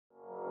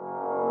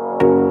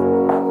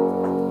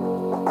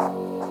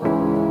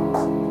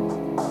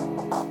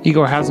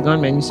Igor, how's it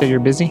going, man? You said you're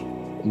busy?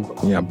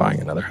 Yeah,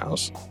 buying another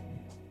house.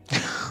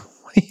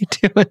 What are you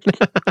doing?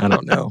 I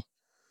don't know.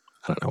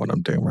 I don't know what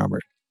I'm doing,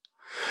 Robert.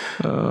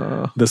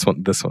 This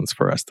one's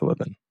for us to live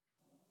in.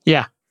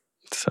 Yeah.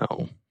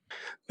 So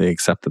they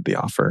accepted the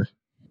offer,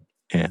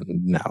 and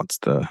now it's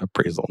the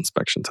appraisal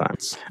inspection time.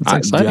 It's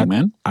exciting,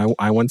 man.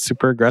 I went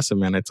super aggressive,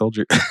 man. I told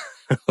you.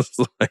 I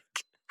was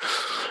like,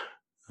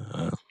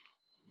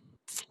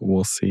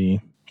 we'll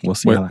see. We'll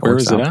see how that where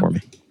works is it out at? for me.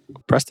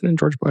 Preston and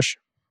George Bush.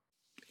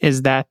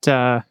 Is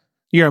that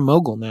you're a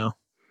mogul now?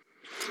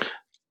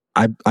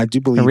 I do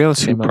believe real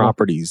estate two mogul.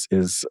 properties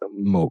is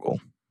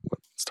mogul. What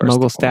starts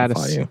Mogul to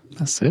qualify status. you.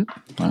 That's it?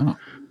 Wow.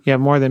 You have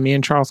more than me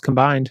and Charles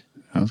combined.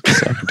 I was going to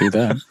say I could do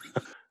that.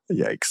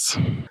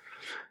 Yikes.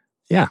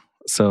 Yeah.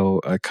 So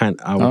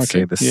I would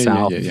say the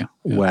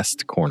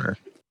southwest corner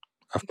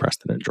of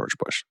Preston and George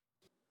Bush.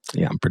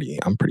 Yeah, I'm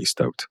pretty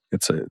stoked.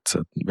 It's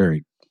a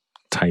very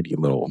tidy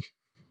little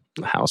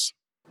house.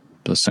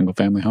 The single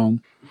family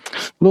home.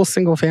 Little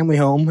single family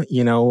home.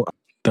 You know,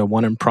 the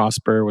one in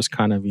Prosper was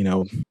kind of,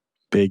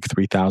 big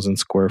 3,000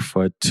 square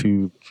foot,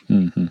 two,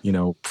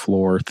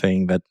 floor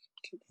thing that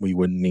we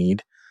wouldn't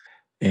need.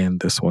 And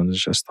this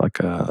one's just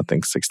like I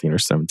think 16 or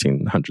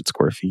 1700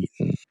 square feet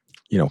and,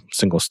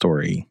 single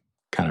story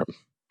kind of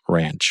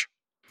ranch.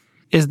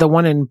 Is the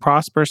one in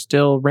Prosper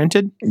still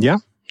rented? Yeah.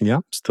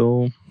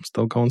 Still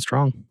going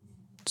strong.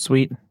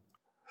 Sweet.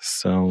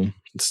 So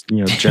it's,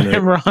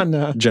 Remember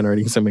on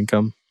generating some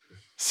income.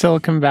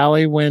 Silicon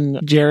Valley when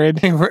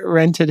Jared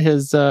rented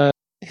his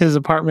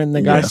apartment and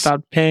the guy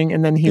stopped paying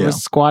and then he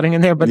was squatting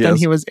in there, but then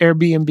he was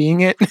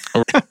Airbnb-ing it.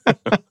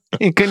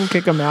 He couldn't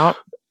kick him out.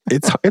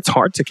 It's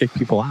hard to kick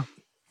people out.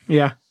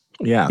 Yeah.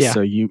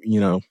 So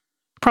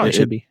probably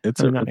should be.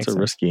 It's a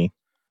risky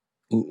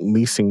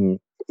leasing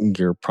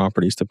your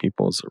properties to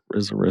people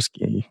is a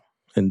risky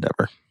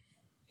endeavor.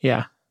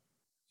 Yeah.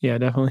 Yeah,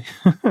 definitely.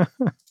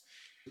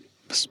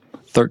 It's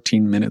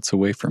 13 minutes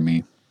away from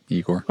me,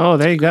 Igor. Oh,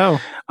 there you go.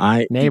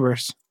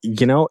 Neighbors.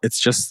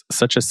 It's just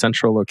such a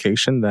central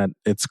location that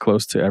it's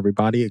close to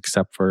everybody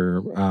except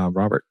for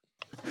Robert.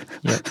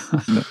 Yeah.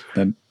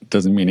 That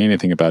doesn't mean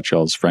anything about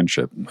y'all's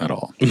friendship at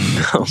all. No,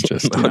 it's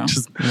just,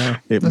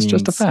 it's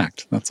just a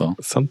fact. That's all.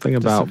 Something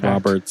about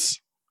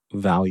Robert's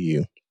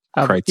value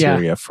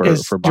criteria for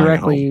buying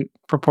directly a home.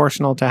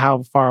 proportional to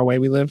how far away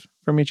we live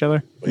from each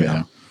other.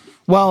 Yeah.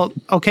 Well,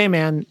 okay,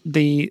 man.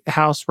 The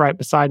house right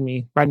beside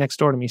me, right next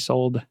door to me,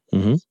 sold,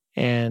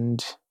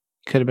 and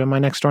could have been my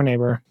next door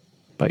neighbor,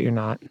 but you're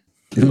not.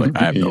 He's like,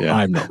 I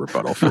have no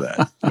rebuttal for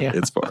that. Yeah,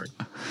 it's fine.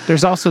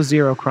 There's also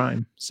zero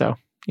crime, so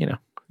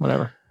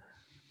whatever.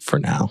 For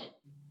now.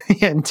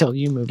 Yeah, until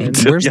you move in.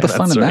 Where's the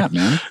fun in that,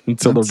 man?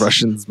 Until the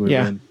Russians move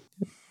in.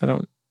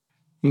 You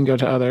can go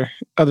to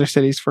other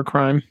cities for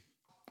crime.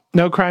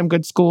 No crime,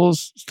 good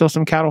schools, still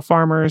some cattle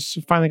farmers.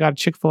 Finally got a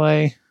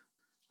Chick-fil-A.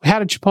 We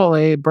had a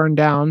Chipotle, it burned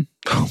down.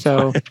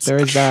 So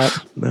there is that.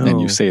 No. And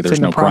you say there's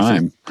no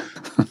crime.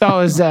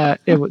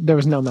 There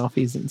was no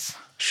malfeasance.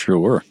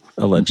 Sure.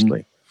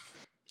 Allegedly.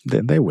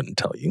 They wouldn't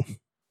tell you.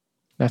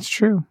 That's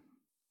true.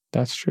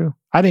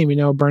 I didn't even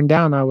know it burned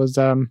down. I was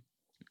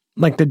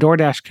like the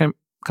DoorDash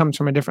comes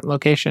from a different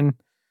location,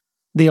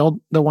 the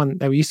one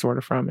that we used to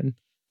order from, and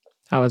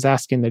I was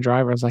asking the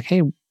driver. I was like,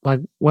 "Hey, like,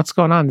 what's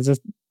going on?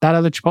 That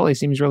other Chipotle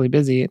seems really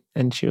busy?"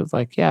 And she was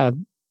like, "Yeah,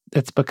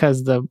 it's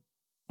because the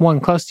one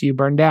close to you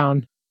burned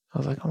down." I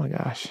was like, "Oh my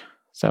gosh!"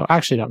 So I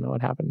actually don't know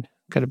what happened.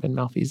 Could have been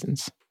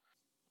malfeasance,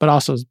 but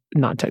also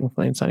not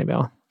technically in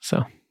Sunnyvale.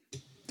 So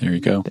there you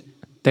go.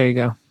 There you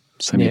go.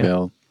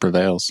 Sunnyvale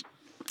prevails.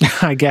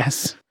 I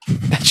guess.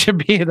 That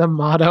should be the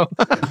motto.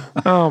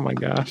 Oh my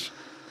gosh.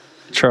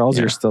 Charles,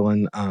 you're still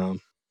in I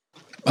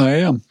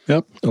am.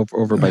 Yep.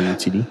 over by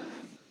UTD.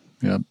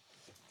 Yep.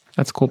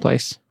 That's a cool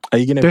place. Are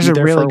you gonna There's be a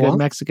there really for good while?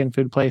 Mexican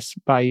food place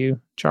by you,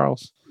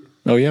 Charles.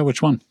 Oh yeah,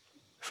 which one?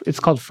 It's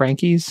called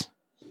Frankie's.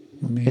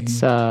 It's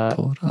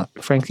pull it up.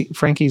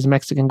 Frankie's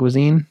Mexican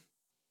cuisine.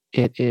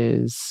 It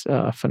is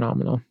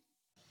phenomenal.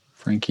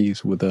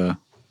 Frankie's with a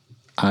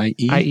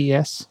IE?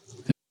 IES.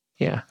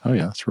 Yeah. Oh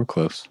yeah, that's real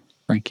close.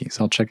 Frankie's.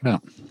 I'll check it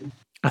out.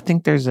 I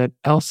think there's an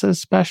Elsa's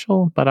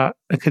special, but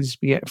it could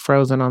just be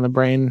frozen on the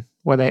brain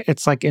where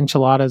it's like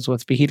enchiladas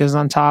with fajitas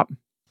on top.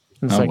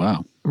 It's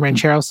wow.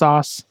 ranchero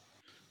sauce.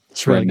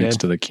 It's right really next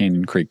good. to the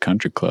Canyon Creek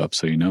Country Club,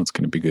 so you know it's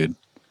going to be good.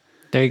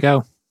 There you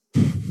go.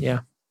 Yeah.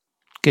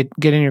 Get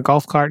in your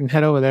golf cart and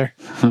head over there.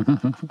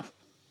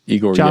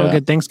 Igor, Did you have a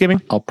good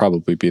Thanksgiving? I'll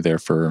probably be there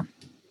for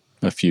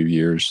a few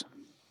years.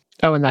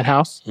 Oh, in that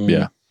house?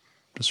 Yeah.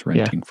 Just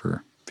renting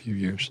for a few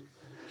years.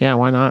 Yeah,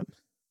 why not?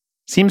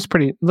 Looks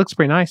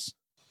pretty nice.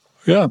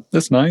 Yeah,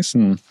 that's nice.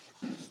 And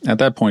at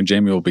that point,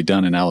 Jamie will be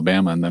done in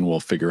Alabama, and then we'll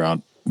figure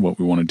out what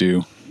we want to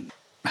do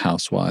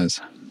house-wise.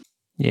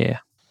 Yeah.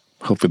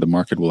 Hopefully the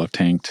market will have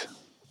tanked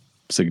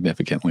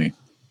significantly,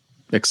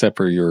 except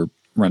for your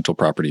rental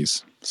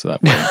properties. So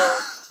that way,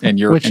 and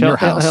your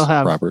house, he'll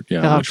have, Robert.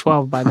 Yeah, he'll have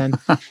 12 by then.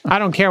 I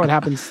don't care what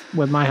happens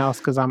with my house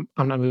because I'm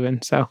not moving.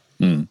 So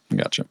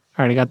gotcha. I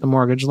already got the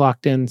mortgage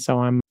locked in,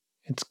 so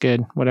it's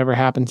good. Whatever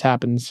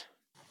happens.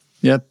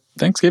 Yeah,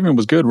 Thanksgiving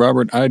was good,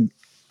 Robert.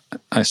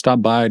 I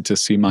stopped by to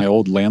see my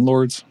old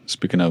landlords.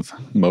 Speaking of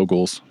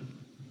moguls,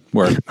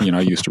 where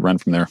I used to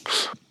rent from there.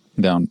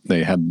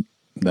 They had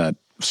that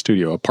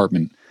studio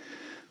apartment.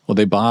 Well,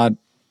 they bought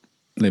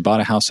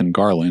a house in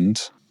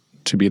Garland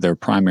to be their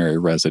primary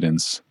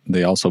residence.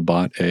 They also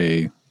bought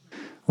a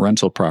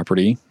rental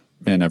property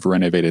and have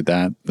renovated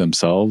that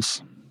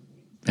themselves.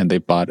 And they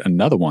bought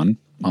another one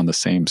on the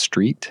same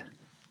street.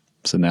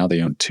 So now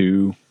they own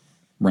 2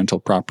 rental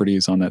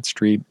properties on that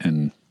street.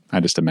 And I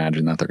just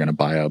imagine that they're going to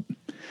buy up.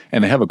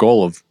 And they have a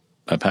goal of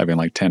having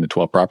like 10 to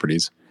 12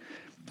 properties.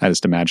 I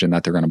just imagine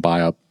that they're going to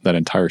buy up that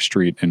entire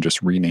street and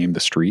just rename the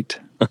street,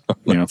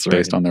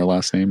 based on their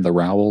last name, the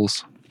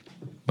Rowells.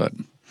 But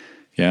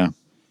yeah,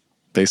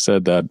 they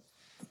said that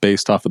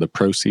based off of the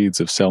proceeds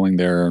of selling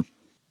their,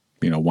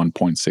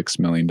 $1.6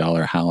 million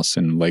house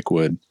in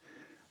Lakewood,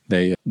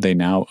 they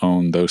now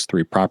own those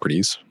 3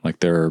 properties, like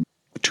their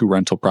 2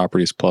 rental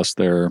properties plus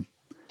their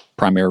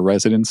primary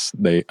residence.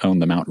 They own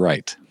them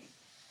outright.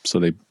 So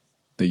they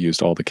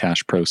used all the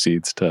cash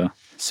proceeds to.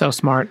 So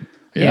smart.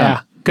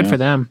 Yeah. Good for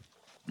them.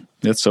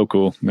 It's so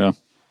cool. Yeah.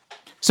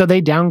 So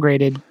they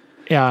downgraded.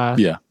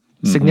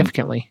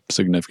 Significantly.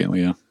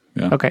 Significantly. Yeah.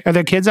 Yeah. Okay. Are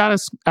their kids out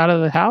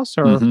of the house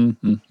or?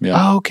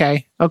 Yeah. Oh,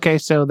 okay. Okay.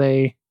 So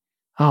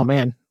oh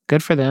man,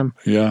 good for them.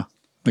 Yeah.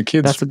 The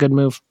kids. That's a good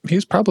move.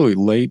 He's probably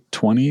late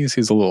 20s.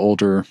 He's a little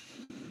older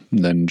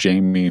than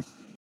Jamie.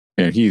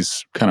 Yeah,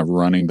 he's kind of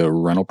running the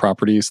rental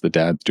properties. The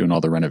dad's doing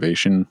all the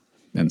renovation.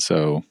 And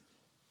so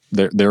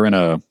they're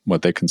in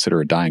what they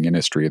consider a dying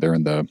industry. They're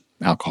in the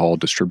alcohol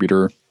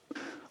distributor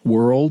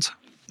world.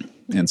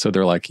 And so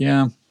they're like,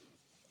 yeah,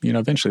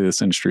 eventually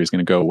this industry is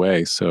going to go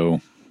away.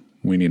 So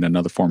we need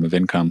another form of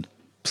income.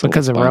 So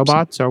because of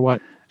robots or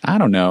what? I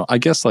don't know. I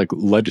guess like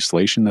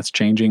legislation that's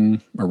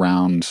changing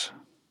around,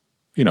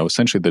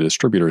 essentially the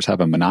distributors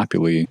have a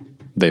monopoly.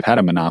 They've had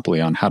a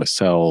monopoly on how to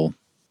sell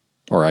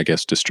or I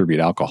guess distribute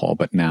alcohol.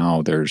 But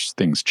now there's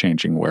things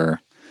changing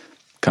where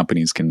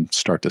companies can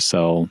start to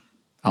sell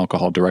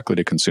alcohol directly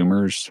to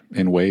consumers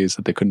in ways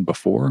that they couldn't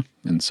before.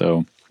 And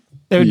so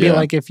it would be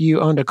like if you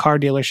owned a car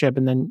dealership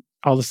and then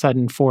all of a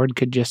sudden Ford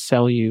could just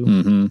sell you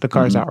the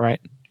cars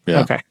outright.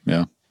 Yeah. Okay.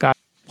 Yeah. Got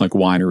it. Like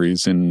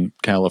wineries in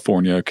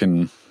California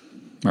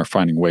are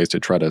finding ways to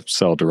try to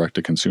sell direct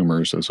to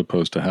consumers as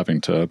opposed to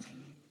having to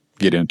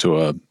get into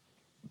a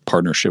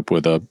partnership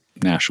with a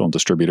national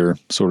distributor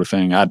sort of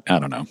thing. I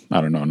don't know.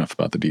 I don't know enough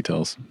about the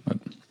details. But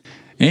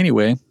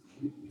anyway,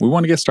 we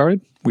want to get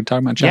started. We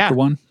talking about chapter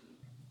 1.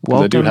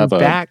 Welcome I do have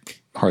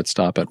back. A hard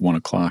stop at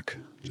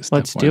 1:00.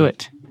 Let's do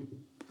it.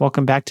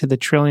 Welcome back to the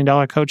 $1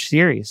 Trillion Coach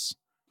series.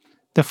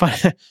 The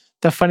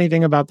funny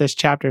thing about this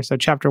chapter, so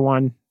chapter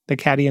 1, the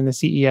caddy and the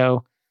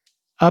CEO,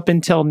 up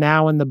until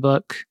now in the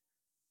book,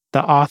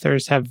 the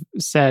authors have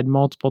said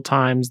multiple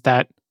times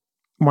that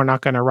we're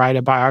not going to write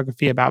a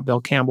biography about Bill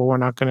Campbell. We're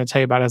not going to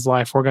tell you about his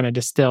life. We're going to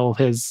distill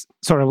his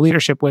sort of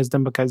leadership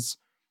wisdom because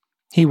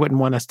he wouldn't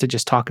want us to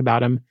just talk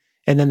about him.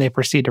 And then they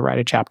proceed to write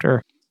a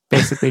chapter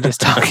basically just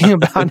talking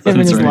about him and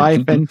his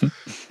life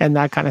and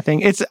that kind of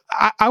thing.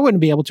 I wouldn't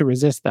be able to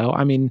resist though.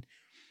 I mean,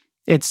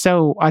 it's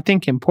so, I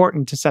think,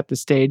 important to set the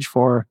stage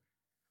for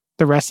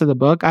the rest of the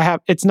book.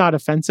 It's not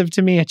offensive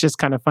to me. It's just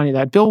kind of funny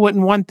that Bill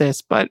wouldn't want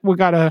this, but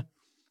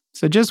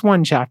so just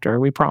one chapter,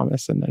 we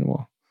promise, and then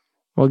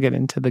we'll get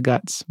into the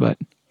guts. But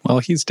well,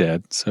 he's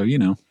dead, so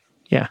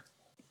yeah,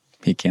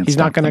 he can't. He's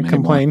not going to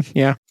complain.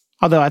 Yeah,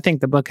 although I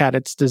think the book had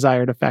its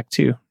desired effect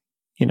too.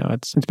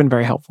 It's been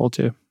very helpful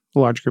to a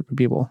large group of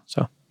people.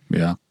 So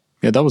yeah,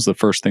 that was the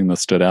first thing that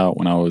stood out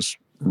when I was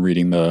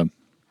reading the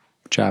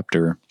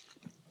chapter.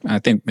 I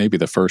think maybe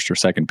the first or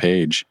second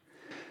page.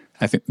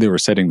 I think they were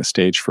setting the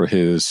stage for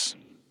his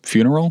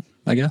funeral,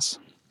 I guess.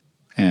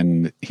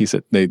 And he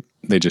said they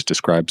just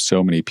described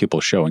so many people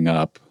showing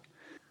up.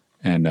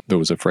 And there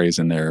was a phrase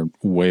in there,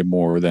 way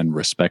more than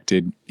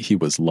respected, he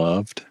was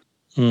loved.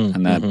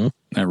 And that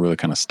really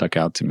kind of stuck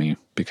out to me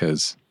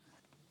because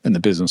in the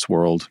business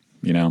world,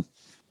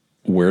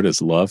 where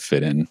does love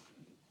fit in?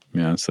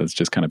 So it's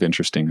just kind of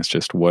interesting. It's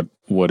just what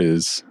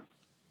is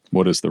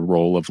the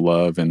role of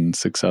love in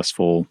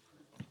successful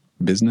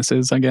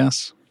businesses, I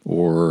guess,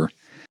 or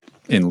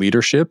in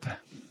leadership?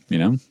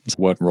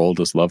 What role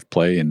does love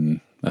play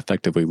in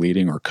effectively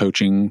leading or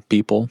coaching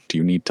people? Do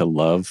you need to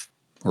love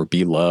or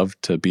be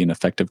loved to be an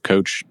effective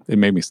coach? It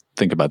made me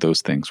think about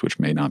those things, which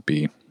may not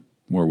be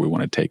where we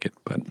want to take it,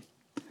 but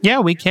yeah,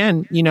 we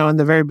can. In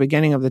the very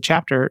beginning of the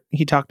chapter,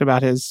 he talked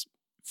about his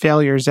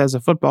failures as a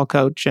football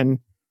coach, and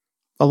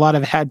a lot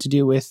of it had to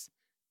do with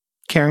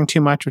caring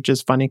too much, which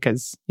is funny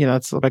because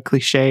it's a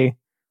cliche.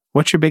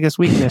 What's your biggest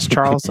weakness,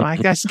 Charles? I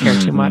guess care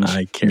too much.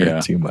 I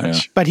care too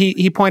much. Yeah. But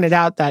he pointed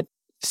out that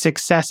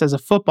success as a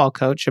football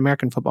coach,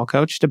 American football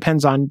coach,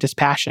 depends on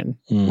dispassion,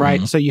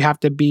 right? So you have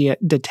to be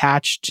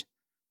detached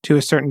to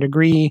a certain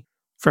degree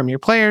from your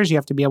players. You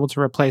have to be able to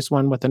replace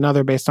one with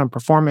another based on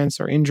performance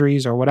or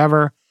injuries or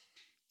whatever.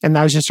 And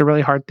that was just a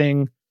really hard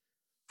thing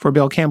for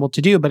Bill Campbell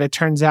to do. But it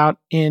turns out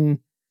when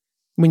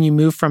you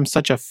move from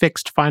such a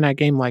fixed, finite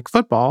game like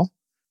football,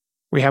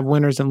 we have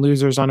winners and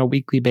losers on a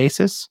weekly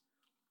basis,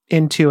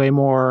 into a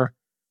more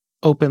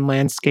open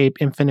landscape,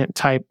 infinite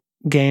type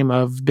game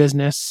of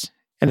business,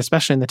 and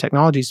especially in the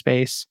technology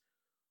space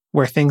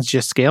where things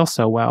just scale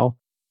so well,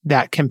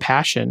 that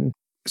compassion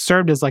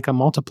served as like a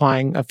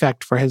multiplying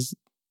effect for his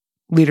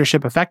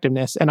leadership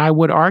effectiveness. And I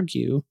would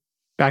argue,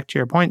 back to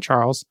your point,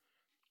 Charles,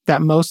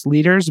 that most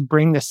leaders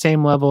bring the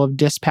same level of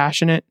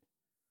dispassionate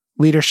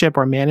leadership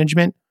or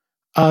management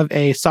of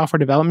a software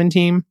development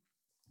team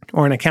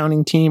or an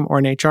accounting team or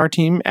an HR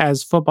team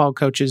as football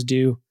coaches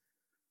do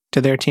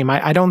to their team.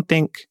 I don't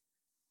think,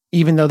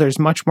 even though there's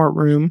much more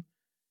room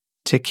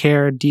to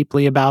care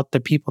deeply about the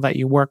people that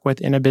you work with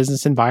in a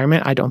business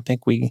environment, I don't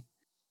think we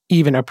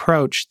even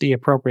approach the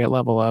appropriate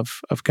level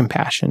of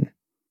compassion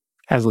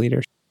as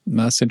leaders.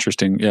 That's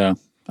interesting. Yeah.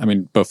 I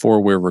mean,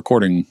 before we were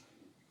recording,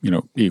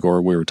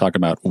 Igor, we were talking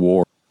about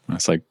war.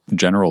 It's like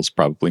generals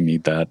probably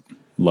need that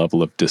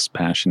level of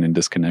dispassion and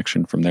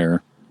disconnection from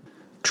their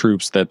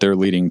troops that they're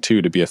leading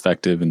to be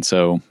effective. And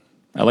so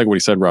I like what he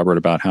said, Robert,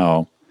 about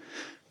how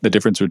the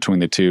difference between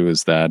the two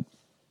is that,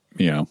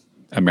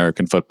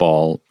 American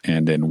football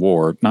and in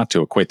war, not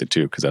to equate the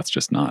two because that's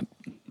just not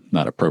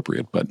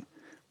appropriate, but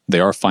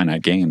they are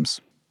finite games.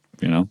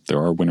 There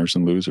are winners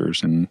and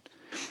losers. And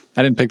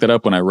I didn't pick that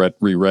up when I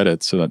reread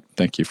it. So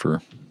thank you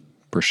for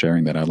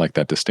sharing that. I like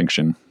that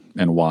distinction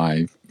and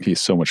why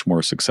he's so much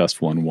more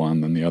successful in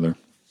one than the other.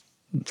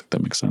 I think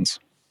that makes sense.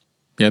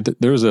 Yeah,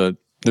 there's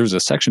a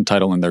section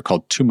title in there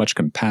called Too Much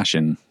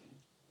Compassion.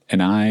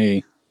 And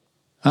I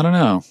don't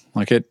know,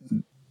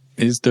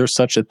 is there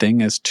such a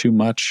thing as too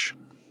much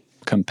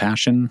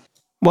compassion?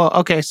 Well,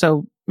 okay,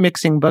 so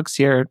mixing books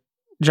here,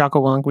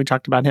 Jocko Willink, we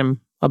talked about him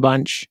a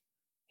bunch.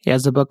 He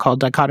has a book called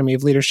Dichotomy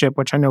of Leadership,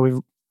 which I know we've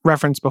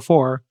referenced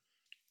before.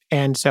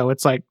 And so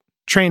it's like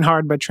train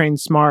hard, but train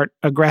smart,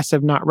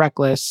 aggressive, not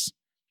reckless,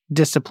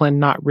 disciplined,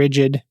 not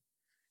rigid.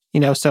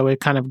 So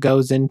it kind of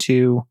goes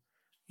into,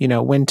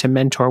 when to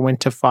mentor, when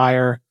to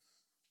fire,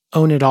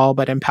 own it all,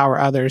 but empower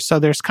others. So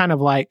there's kind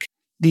of like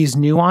these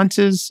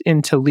nuances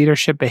into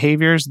leadership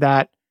behaviors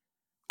that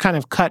kind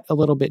of cut a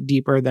little bit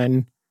deeper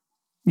than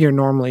you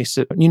normally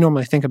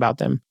think about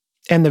them.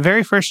 And the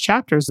very first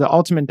chapter is the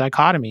ultimate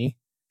dichotomy,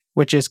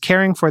 which is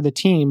caring for the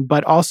team,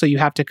 but also you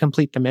have to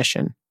complete the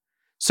mission.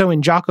 So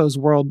in Jocko's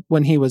world,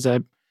 when he was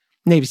a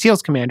Navy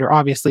SEALs commander,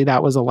 obviously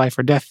that was a life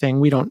or death thing.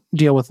 We don't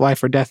deal with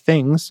life or death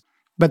things,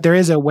 but there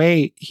is a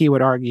way, he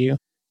would argue,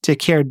 to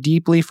care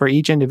deeply for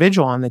each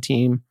individual on the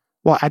team,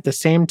 while at the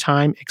same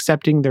time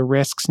accepting the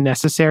risks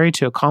necessary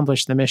to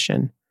accomplish the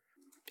mission.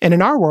 And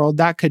in our world,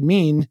 that could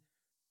mean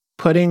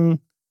putting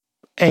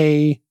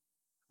a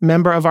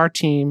member of our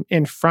team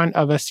in front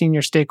of a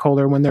senior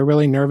stakeholder when they're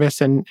really nervous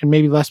and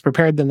maybe less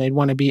prepared than they'd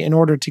want to be in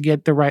order to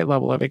get the right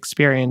level of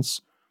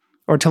experience,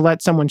 or to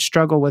let someone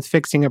struggle with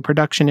fixing a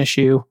production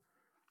issue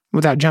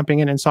without jumping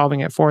in and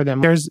solving it for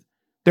them.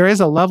 There is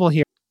a level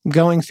here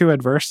going through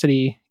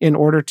adversity in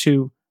order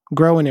to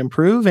grow and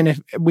improve. And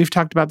if we've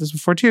talked about this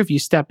before too, if you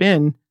step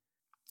in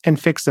and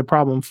fix the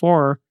problem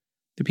for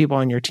the people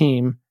on your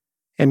team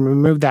and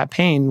remove that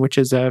pain, which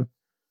is a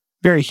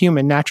very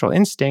human natural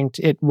instinct,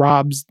 it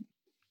robs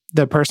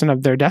the person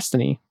of their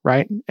destiny,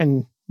 right?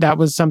 And that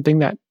was something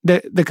that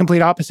the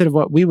complete opposite of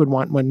what we would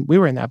want when we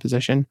were in that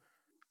position.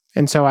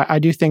 And so I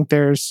do think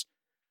there's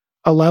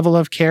a level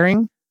of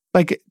caring,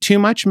 like too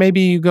much, maybe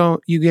you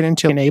get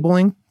into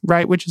enabling,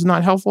 right? Which is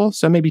not helpful.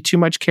 So maybe too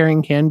much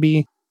caring can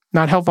be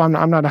not helpful.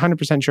 I'm not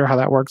 100% sure how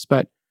that works,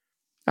 but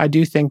I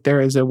do think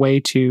there is a way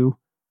to,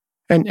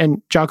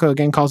 and Jocko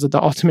again calls it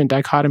the ultimate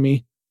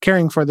dichotomy,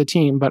 caring for the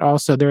team, but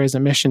also there is a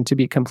mission to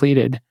be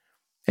completed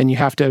and you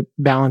have to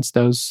balance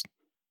those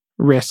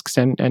risks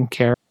and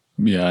care.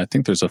 Yeah, I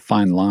think there's a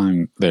fine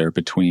line there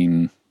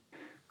between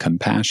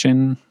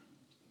compassion,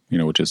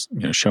 which is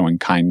showing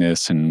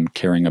kindness and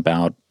caring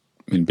about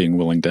and being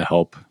willing to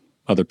help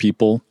other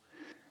people,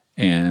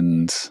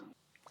 and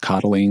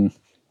coddling,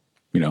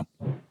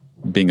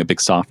 being a big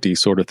softy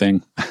sort of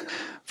thing,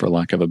 for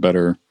lack of a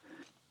better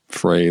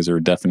phrase or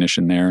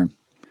definition there.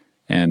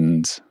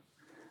 And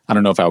I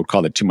don't know if I would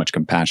call it too much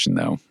compassion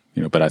though,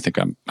 but I think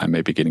I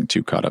may be getting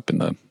too caught up in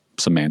the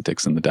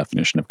semantics and the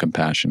definition of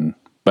compassion.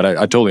 But I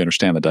totally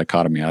understand the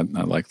dichotomy. I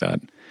like that.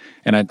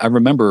 And I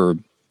remember,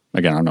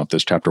 again, I don't know if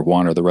this is chapter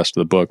 1 or the rest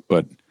of the book,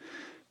 but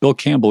Bill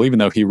Campbell, even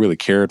though he really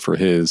cared for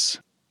his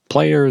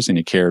players and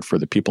he cared for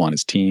the people on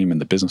his team in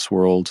the business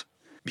world,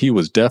 he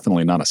was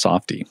definitely not a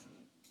softie.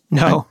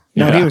 No,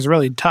 he was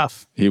really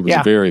tough. He was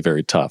very,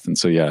 very tough. And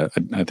so,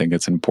 I think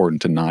it's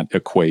important to not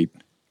equate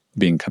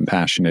being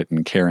compassionate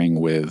and caring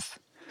with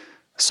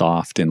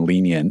soft and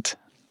lenient,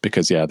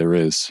 because, there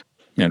is,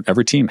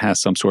 every team has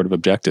some sort of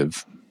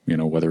objective,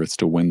 whether it's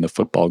to win the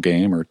football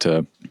game or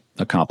to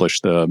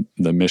accomplish the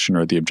mission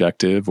or the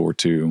objective or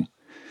to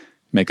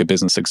make a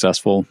business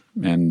successful.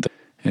 And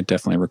it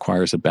definitely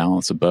requires a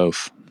balance of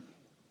both.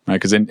 Right?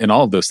 Because in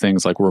all of those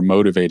things, like we're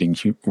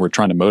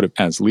trying to motivate,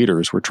 as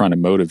leaders, we're trying to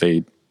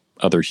motivate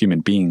other human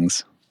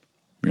beings,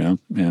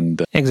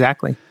 and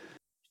exactly.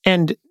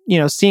 And,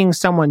 seeing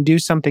someone do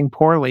something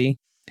poorly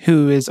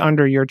who is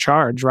under your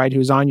charge, right?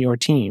 Who's on your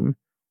team,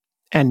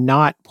 and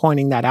not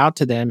pointing that out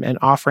to them and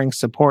offering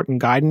support and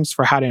guidance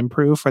for how to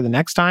improve for the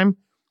next time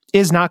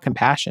is not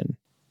compassion.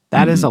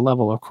 That is a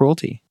level of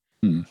cruelty.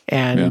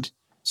 And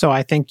so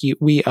I think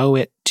we owe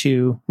it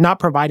to not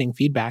providing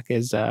feedback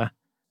is, I'm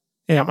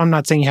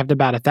not saying you have to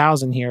bat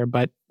 1,000 here,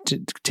 but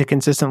to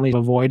consistently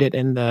avoid it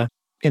in the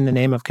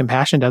name of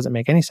compassion doesn't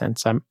make any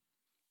sense.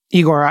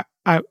 Igor,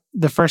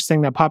 the first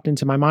thing that popped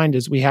into my mind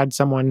is we had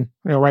someone,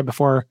 right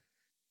before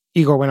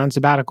Igor went on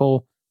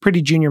sabbatical,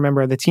 pretty junior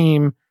member of the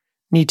team,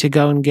 need to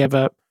go and give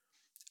a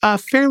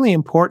fairly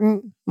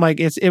important,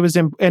 it was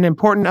an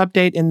important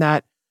update in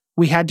that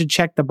we had to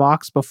check the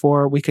box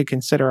before we could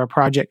consider a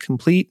project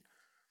complete,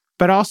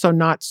 but also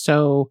not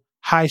so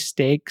high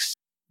stakes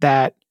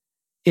that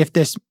if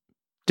this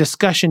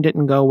discussion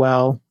didn't go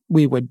well,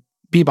 we would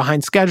be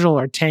behind schedule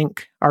or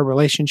tank our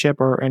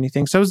relationship or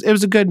anything. So it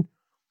was a good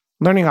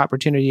learning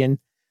opportunity. And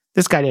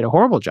this guy did a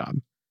horrible job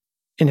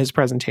in his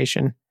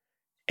presentation.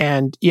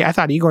 And yeah, I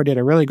thought Igor did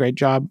a really great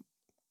job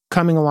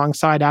coming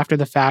alongside after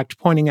the fact,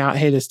 pointing out,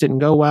 hey, this didn't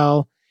go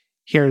well.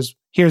 Here's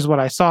what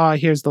I saw.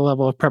 Here's the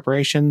level of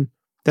preparation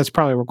that's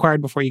probably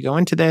required before you go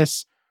into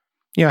this.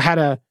 Had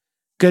a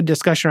good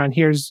discussion on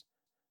here's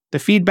the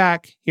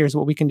feedback. Here's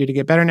what we can do to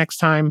get better next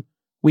time.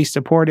 We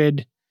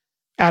supported,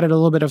 added a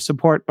little bit of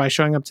support by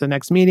showing up to the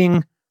next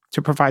meeting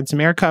to provide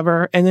some air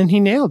cover. And then he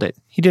nailed it.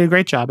 He did a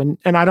great job.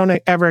 And I don't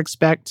ever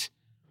expect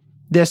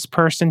this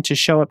person to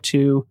show up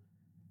to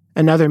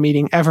another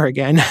meeting ever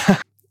again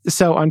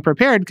so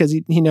unprepared, because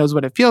he knows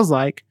what it feels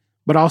like.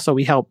 But also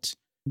we helped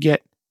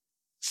get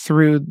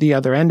through the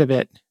other end of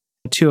it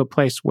to a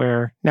place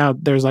where now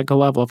there's a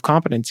level of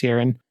competence here.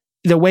 And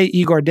the way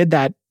Igor did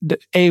that,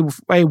 a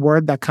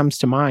word that comes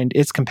to mind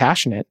is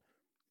compassionate,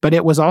 but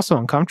it was also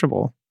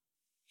uncomfortable.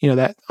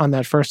 That on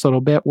that first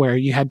little bit where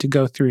you had to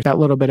go through that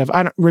little bit of,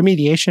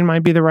 remediation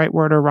might be the right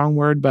word or wrong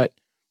word, but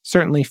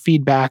certainly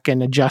feedback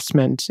and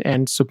adjustment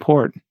and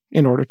support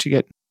in order to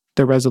get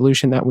the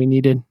resolution that we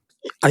needed.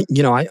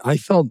 I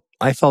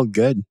felt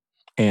good,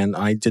 and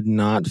I did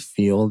not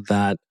feel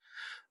that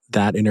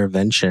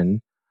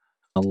intervention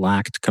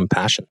lacked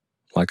compassion.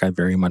 I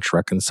very much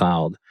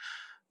reconciled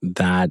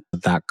that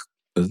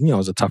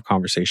was a tough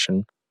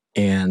conversation,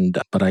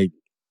 but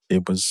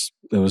it was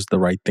the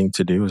right thing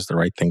to do. It was the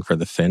right thing for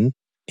the Finn,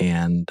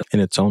 and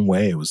in its own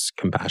way, it was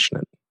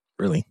compassionate,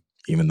 really,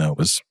 even though it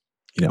was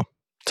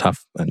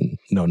tough and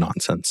no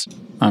nonsense.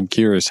 I'm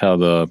curious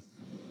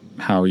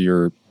how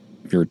your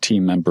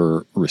team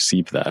member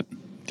received that.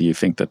 Do you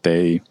think that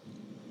they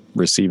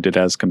received it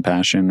as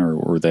compassion, or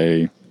were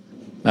they?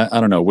 I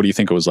don't know. What do you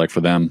think it was like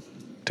for them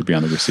to be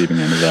on the receiving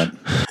end of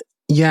that?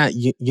 Yeah,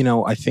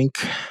 I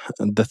think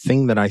the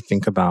thing that I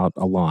think about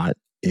a lot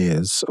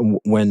is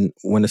when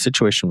a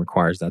situation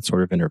requires that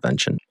sort of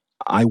intervention,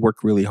 I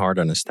work really hard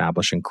on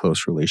establishing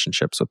close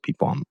relationships with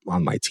people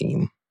on my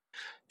team.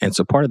 And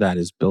so part of that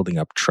is building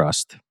up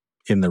trust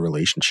in the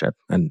relationship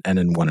and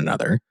in one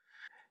another.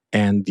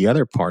 And the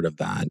other part of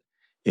that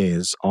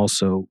is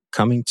also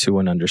coming to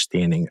an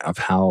understanding of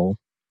how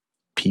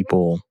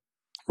people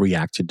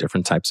react to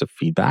different types of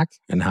feedback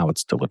and how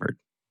it's delivered.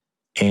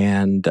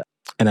 And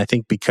I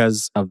think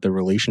because of the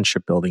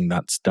relationship building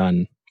that's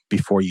done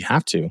before you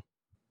have to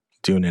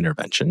do an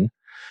intervention,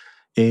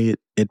 it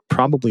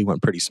probably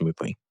went pretty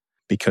smoothly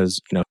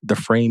because, the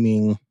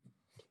framing,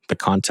 the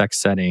context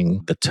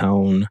setting, the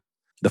tone,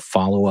 the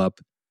follow-up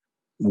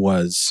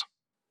was,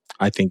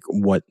 I think,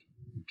 what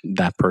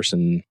that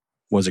person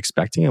was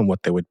expecting and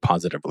what they would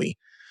positively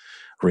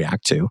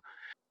react to.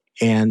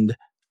 And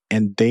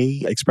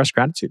they expressed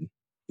gratitude,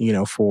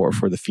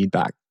 for the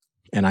feedback.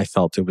 And I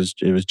felt it was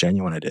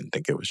genuine. I didn't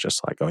think it was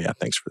just oh yeah,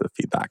 thanks for the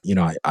feedback.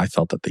 I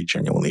felt that they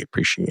genuinely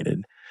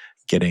appreciated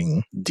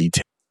getting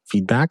detailed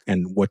feedback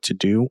and what to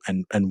do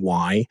and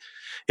why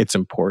it's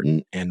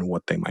important and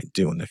what they might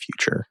do in the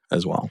future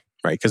as well.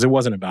 Right. Because it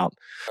wasn't about,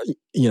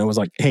 it was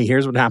hey,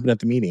 here's what happened at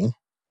the meeting,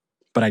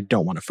 but I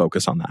don't want to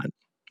focus on that.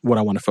 What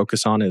I want to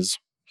focus on is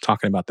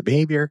talking about the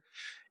behavior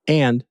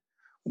and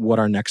what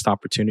our next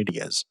opportunity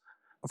is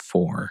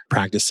for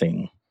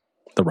practicing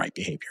the right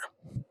behavior.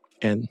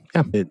 And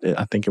yeah,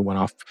 I think it went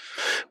off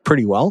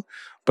pretty well.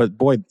 But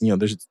boy,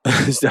 there's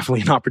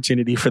definitely an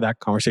opportunity for that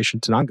conversation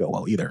to not go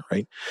well either,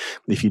 right?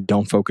 If you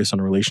don't focus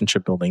on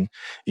relationship building,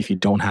 if you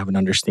don't have an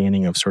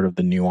understanding of sort of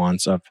the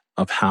nuance of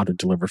how to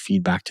deliver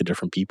feedback to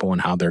different people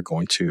and how they're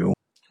going to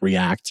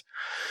react.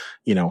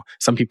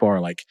 Some people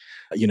are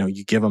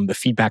you give them the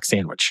feedback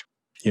sandwich,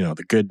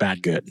 the good,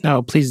 bad, good.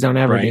 No, please don't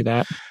ever do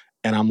that.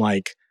 And I'm I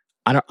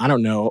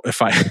don't know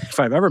if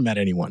I've ever met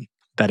anyone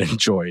that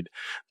enjoyed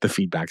the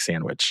feedback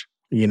sandwich.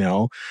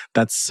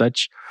 That's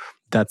such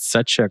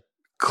a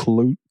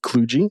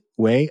kludgy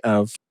way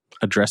of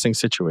addressing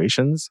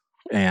situations.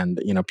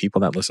 And,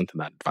 people that listen to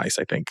that advice,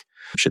 I think,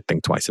 should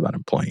think twice about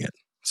employing it.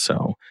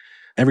 So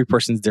every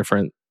person's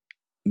different.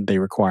 They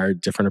require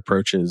different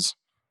approaches.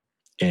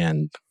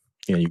 And,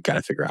 you've got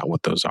to figure out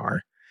what those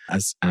are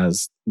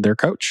as their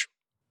coach.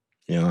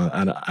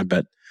 I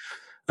bet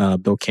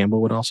Bill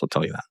Campbell would also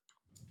tell you that.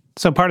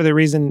 So part of the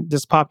reason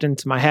this popped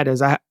into my head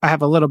is I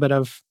have a little bit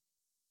of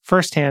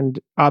firsthand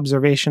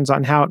observations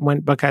on how it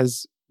went,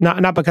 because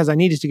not because I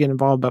needed to get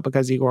involved, but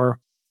because Igor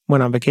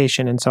went on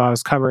vacation, and so I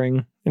was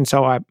covering, and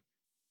so I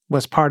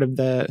was part of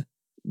the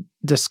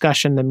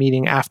discussion, the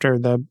meeting after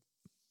the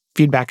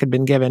feedback had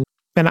been given.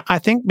 And I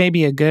think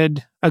maybe a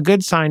good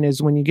sign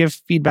is when you give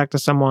feedback to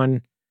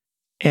someone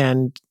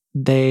and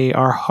they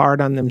are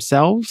hard on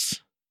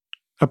themselves,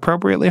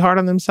 appropriately hard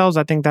on themselves.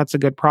 I think that's a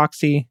good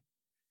proxy.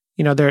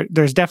 You know,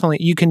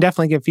 you can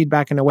definitely give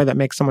feedback in a way that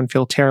makes someone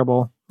feel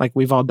terrible. Like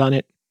we've all done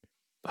it,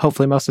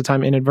 hopefully most of the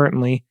time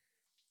inadvertently.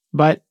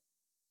 But,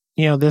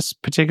 you know, this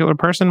particular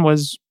person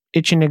was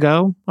itching to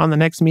go on the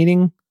next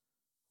meeting,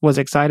 was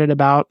excited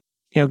about,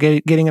 you know,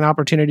 getting an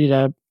opportunity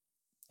to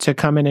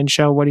come in and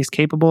show what he's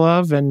capable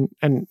of, and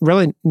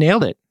really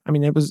nailed it. I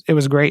mean, it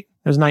was great.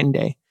 It was night and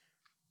day.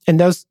 And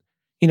those,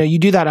 you know, you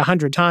do that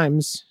 100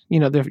 times, you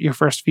know, your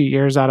first few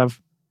years out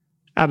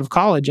of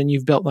college, and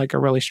you've built like a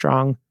really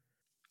strong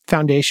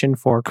foundation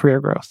for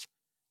career growth.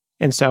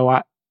 And so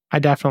I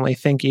definitely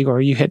think, Igor,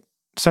 you hit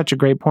such a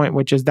great point,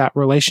 which is that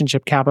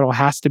relationship capital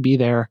has to be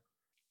there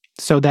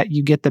so that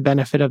you get the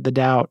benefit of the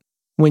doubt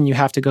when you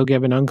have to go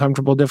give an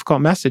uncomfortable,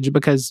 difficult message.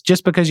 Because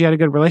just because you had a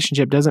good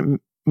relationship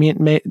doesn't mean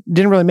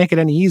didn't really make it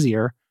any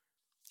easier.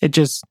 It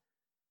just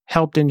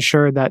helped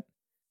ensure that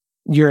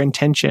your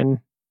intention,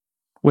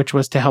 which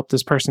was to help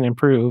this person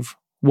improve,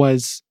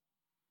 was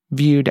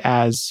viewed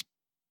as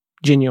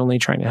genuinely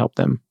trying to help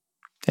them,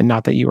 and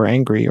not that you were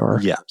angry or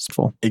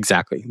full.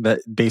 Exactly. That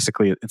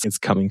basically it's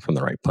coming from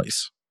the right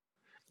place.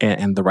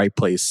 And the right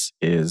place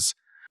is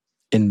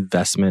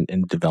investment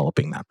in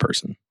developing that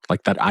person.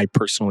 Like that, I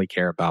personally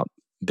care about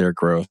their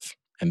growth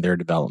and their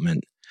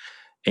development.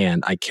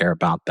 And I care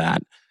about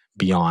that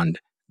beyond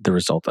the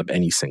result of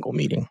any single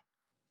meeting.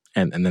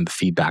 And then the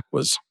feedback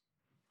was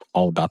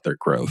all about their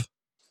growth.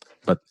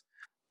 But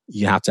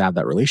you have to have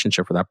that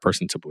relationship for that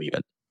person to believe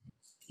it.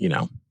 You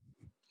know,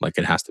 like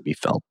it has to be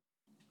felt.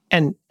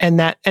 And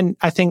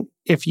I think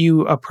if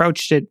you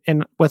approached it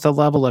with a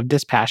level of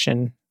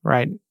dispassion,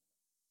 right,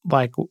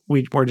 like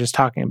we were just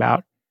talking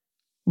about,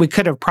 we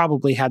could have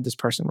probably had this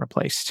person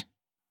replaced,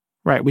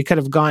 right? We could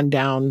have gone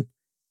down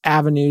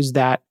avenues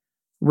that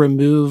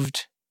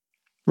removed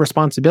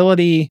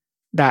responsibility,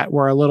 that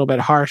were a little bit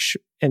harsh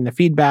in the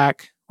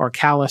feedback, or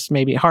callous.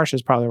 Maybe harsh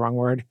is probably the wrong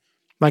word.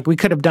 Like we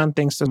could have done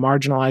things to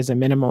marginalize and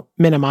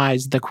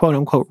minimize the quote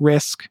unquote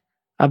risk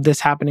of this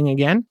happening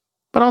again.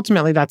 But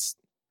ultimately, that's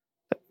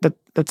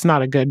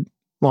not a good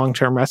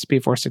long-term recipe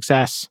for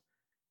success.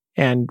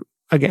 And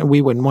again,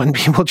 we wouldn't want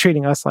people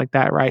treating us like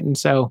that, right? And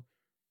so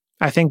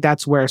I think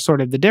that's where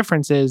sort of the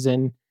difference is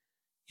in,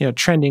 you know,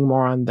 trending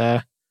more on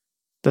the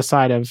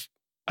side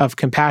of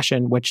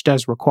compassion, which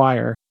does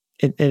require,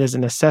 it is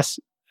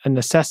a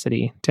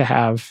necessity to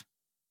have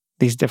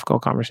these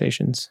difficult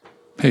conversations.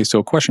 Hey, so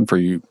a question for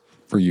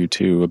you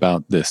too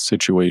about this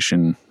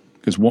situation,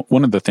 because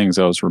one of the things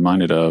I was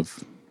reminded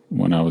of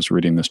when I was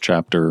reading this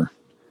chapter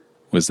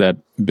was that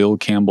Bill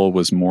Campbell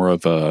was more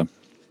of a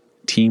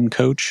team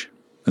coach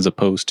as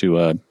opposed to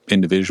a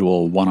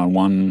individual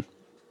one-on-one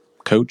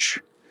coach.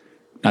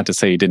 Not to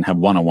say he didn't have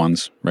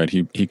one-on-ones, right?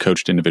 He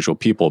coached individual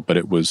people, but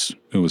it was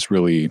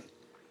really, you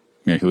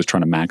know, he was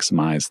trying to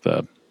maximize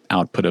the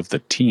output of the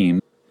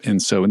team.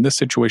 And so in this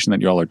situation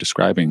that you all are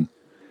describing,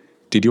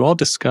 did you all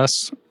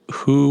discuss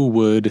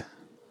who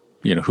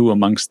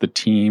amongst the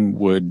team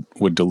would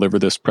deliver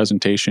this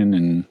presentation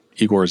in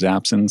Igor's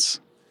absence?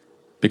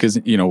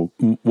 Because, you know,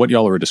 what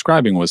y'all were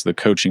describing was the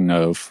coaching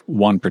of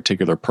one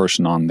particular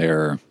person on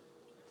their,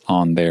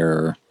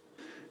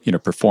 you know,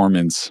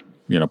 performance,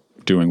 you know,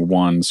 doing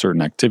one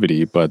certain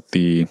activity. But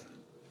the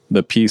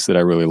piece that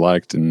I really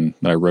liked and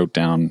that I wrote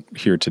down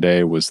here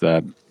today was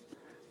that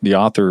the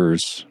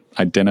authors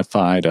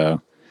identified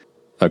a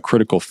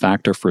critical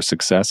factor for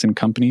success in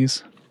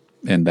companies,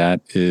 and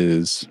that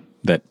is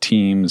that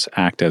teams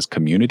act as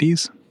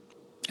communities,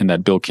 and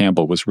that Bill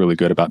Campbell was really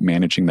good about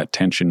managing that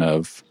tension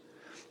of,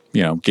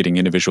 you know, getting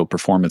individual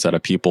performance out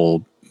of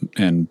people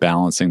and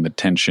balancing the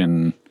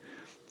tension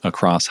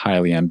across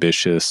highly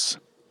ambitious,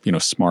 you know,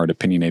 smart,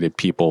 opinionated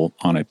people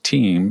on a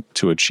team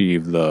to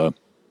achieve the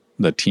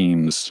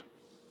team's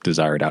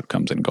desired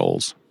outcomes and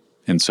goals.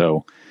 And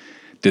so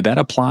did that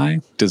apply?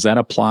 Does that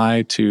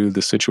apply to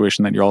the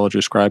situation that you're all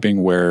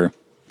describing where,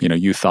 you know,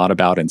 you thought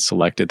about and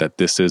selected that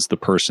this is the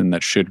person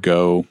that should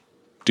go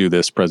do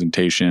this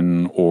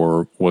presentation,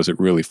 or was it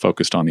really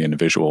focused on the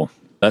individual?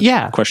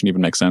 That question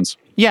even makes sense.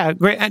 Yeah,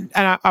 great. And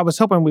I was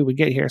hoping we would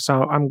get here,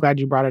 so I'm glad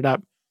you brought it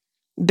up.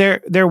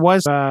 There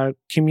was a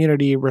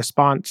community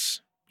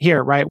response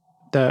here, right?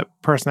 The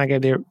person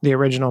that gave the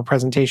original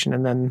presentation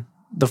and then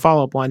the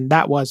follow-up one,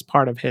 that was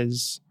part of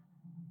his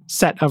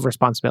set of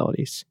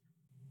responsibilities.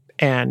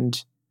 And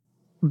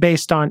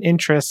based on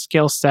interest,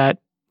 skill set,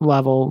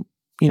 level,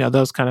 you know,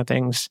 those kind of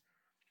things.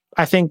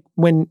 I think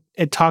when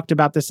it talked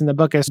about this in the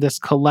book as this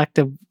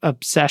collective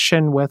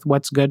obsession with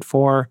what's good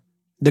for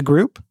the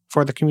group,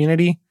 for the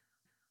community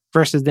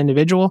versus the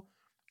individual.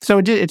 So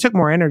it took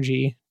more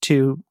energy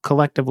to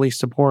collectively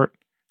support,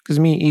 because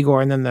me,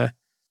 Igor, and then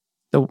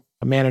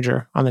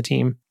manager on the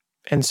team.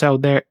 And so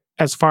there,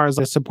 as far as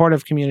the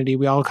supportive community,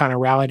 we all kind of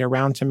rallied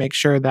around to make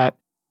sure that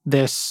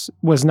this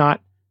was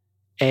not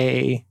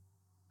a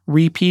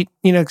repeat.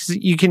 'Cause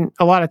you can,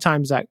 a lot of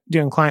times that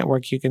doing client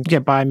work, you can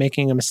get by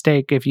making a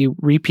mistake. If you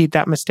repeat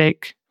that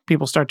mistake,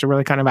 people start to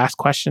really kind of ask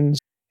questions.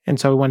 And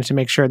so we wanted to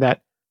make sure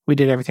that we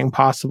did everything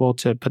possible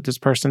to put this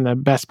person the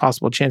best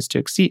possible chance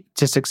to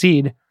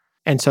succeed.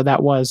 And so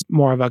that was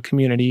more of a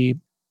community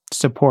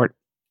support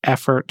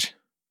effort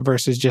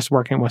versus just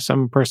working with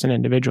some person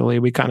individually.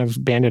 We kind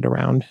of banded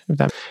around.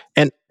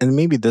 And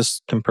maybe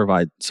this can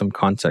provide some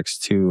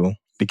context too,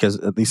 because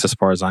at least as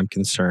far as I'm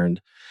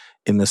concerned,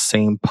 in the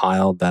same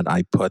pile that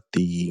I put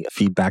the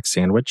feedback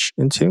sandwich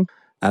into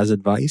as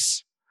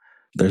advice,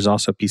 there's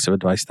also a piece of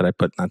advice that I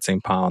put in that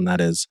same pile, and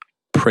that is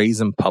praise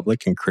in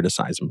public and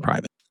criticize in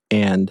private.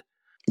 And,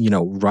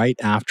 right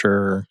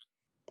after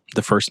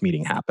the first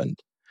meeting happened,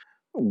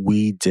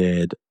 we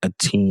did a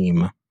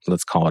team,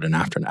 let's call it an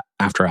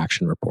after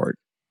action report.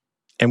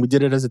 And we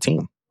did it as a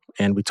team.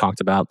 And we talked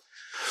about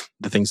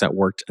the things that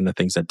worked and the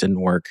things that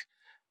didn't work,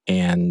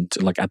 and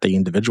like at the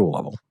individual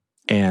level,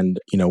 and,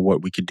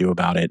 what we could do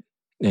about it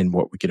and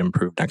what we could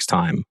improve next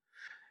time.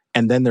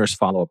 And then there's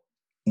follow-up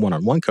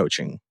one-on-one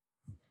coaching.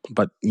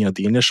 But,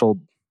 the initial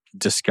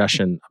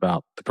discussion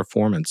about the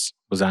performance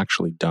was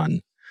actually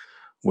done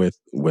with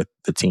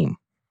the team.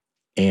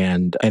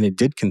 And it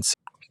did consider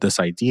this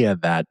idea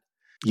that,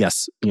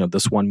 yes,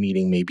 this one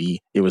meeting, maybe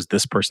it was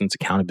this person's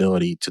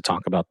accountability to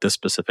talk about this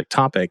specific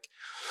topic.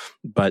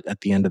 But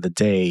at the end of the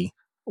day,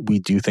 we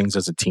do things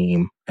as a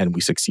team, and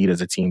we succeed as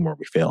a team or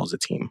we fail as a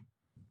team.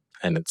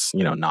 And it's,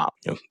 not,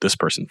 this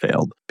person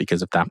failed,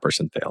 because if that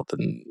person failed,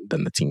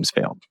 then the team's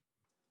failed.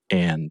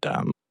 And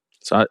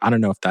so I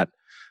don't know if that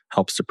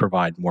helps to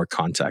provide more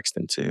context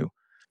into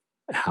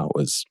how it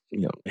was,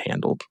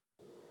 handled.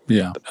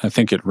 Yeah, I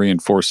think it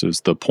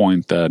reinforces the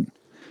point that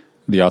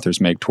the authors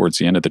make towards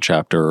the end of the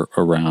chapter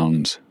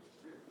around,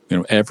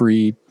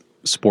 every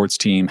sports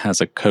team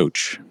has a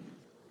coach.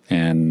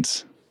 And,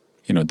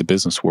 the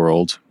business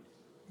world,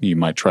 you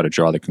might try to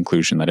draw the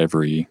conclusion that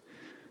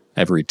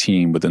every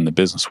team within the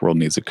business world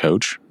needs a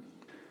coach.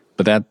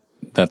 But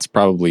that's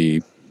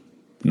probably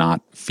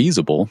not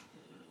feasible,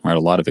 right? A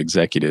lot of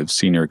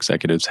senior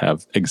executives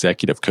have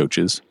executive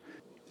coaches.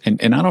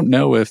 And I don't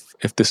know if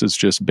this is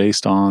just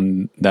based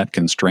on that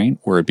constraint,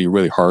 where it'd be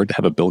really hard to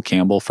have a Bill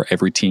Campbell for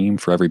every team,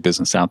 for every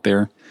business out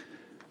there.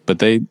 But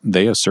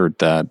they assert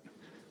that,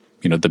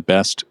 the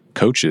best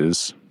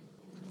coaches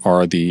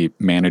are the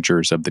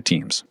managers of the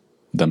teams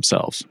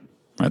themselves,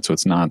 right? So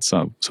it's not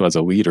so as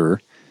a leader,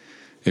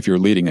 if you're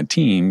leading a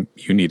team,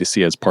 you need to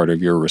see as part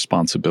of your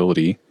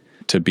responsibility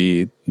to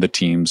be the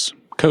team's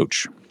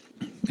coach.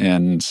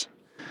 And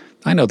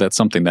I know that's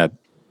something that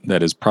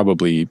is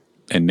probably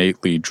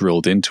innately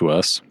drilled into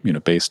us,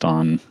 based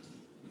on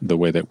the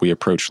way that we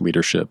approach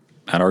leadership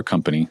at our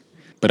company.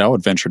 But I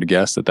would venture to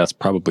guess that that's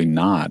probably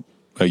not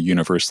a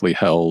universally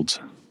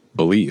held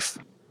belief,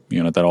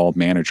 that all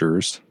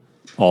managers,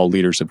 all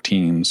leaders of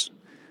teams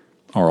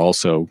are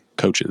also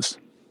coaches.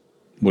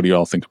 What do you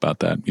all think about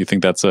that? You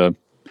think that's a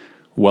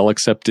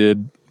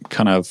well-accepted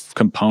kind of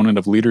component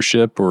of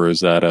leadership, or is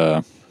that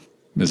a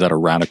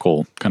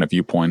radical kind of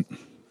viewpoint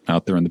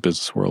out there in the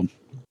business world?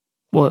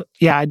 Well,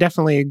 yeah, I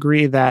definitely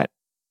agree that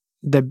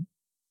the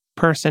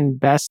person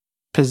best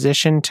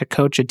positioned to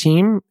coach a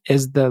team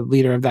is the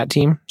leader of that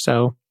team.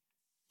 So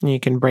you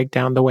can break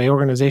down the way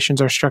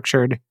organizations are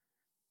structured.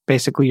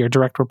 Basically, your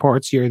direct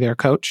reports, you're their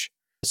coach.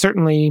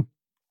 Certainly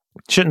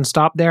shouldn't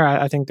stop there.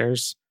 I think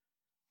there's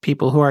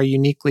people who are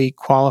uniquely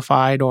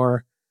qualified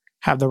or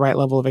have the right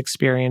level of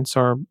experience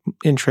or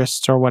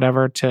interests or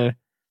whatever to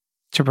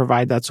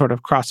provide that sort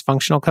of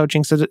cross-functional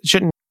coaching. So it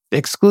shouldn't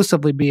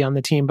exclusively be on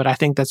the team, but I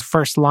think that's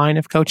first line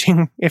of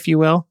coaching, if you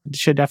will. It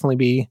should definitely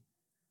be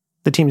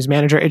the team's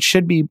manager. It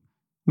should be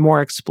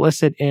more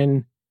explicit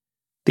in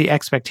the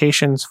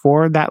expectations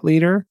for that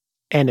leader.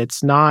 And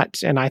it's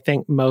not, and I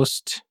think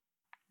most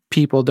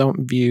people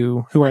don't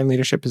view, who are in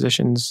leadership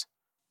positions,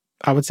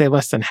 I would say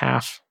less than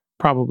half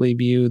probably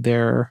view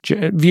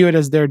it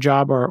as their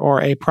job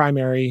or a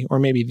primary, or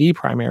maybe the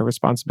primary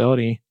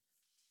responsibility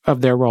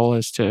of their role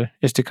is to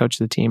coach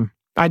the team.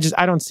 I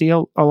don't see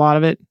a lot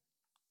of it,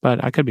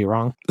 but I could be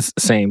wrong.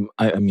 Same.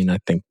 I mean, I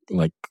think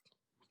like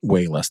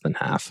way less than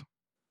half,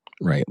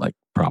 right? Like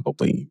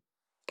probably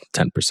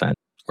 10%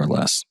 or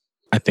less.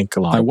 I think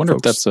a lot. I wonder folks,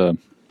 if that's a.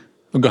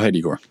 Well, go ahead,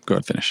 Igor. Go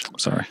ahead, finish.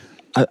 Sorry.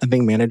 I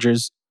think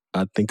managers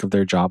think of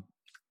their job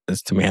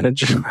as to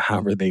manage,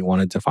 however they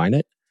want to define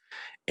it,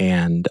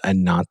 and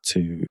not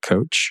to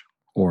coach,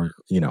 or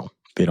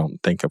they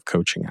don't think of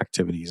coaching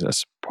activities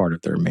as part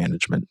of their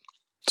management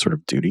sort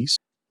of duties,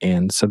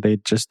 and so they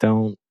just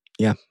don't.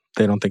 Yeah,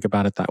 they don't think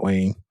about it that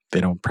way.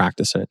 They don't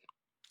practice it,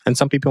 and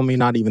some people may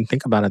not even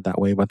think about it that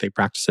way, but they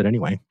practice it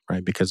anyway,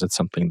 right? Because it's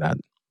something that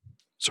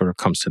sort of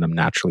comes to them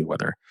naturally,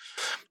 whether,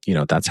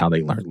 that's how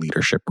they learned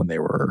leadership when they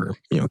were,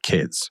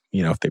 kids,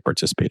 if they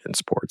participate in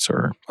sports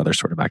or other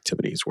sort of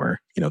activities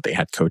where, they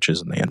had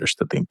coaches and they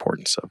understood the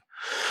importance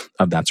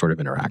of that sort of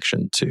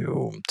interaction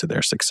to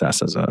their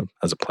success as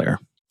a player.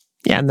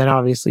 Yeah. And then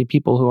obviously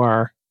people who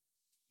are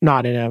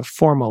not in a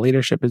formal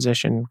leadership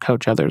position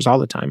coach others all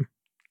the time,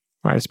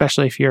 right?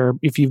 Especially if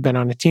you've been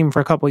on a team for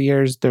a couple of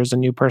years, there's a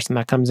new person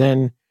that comes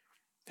in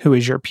who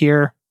is your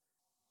peer,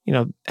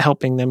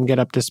 helping them get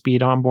up to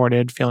speed,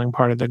 onboarded, feeling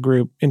part of the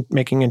group,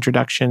 making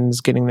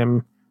introductions, getting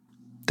them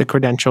the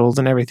credentials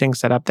and everything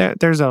set up.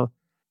 There's a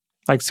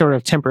sort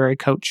of temporary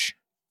coach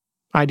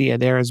idea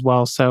there as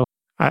well. So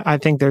I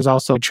think there's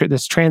also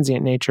this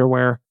transient nature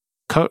where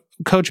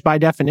coach by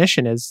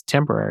definition is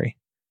temporary,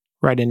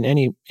 right? In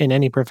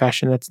any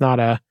profession, that's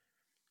not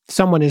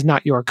someone is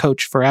not your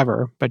coach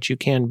forever, but you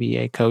can be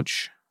a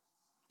coach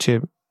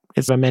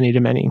it's a many to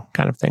many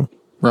kind of thing.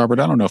 Robert,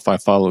 I don't know if I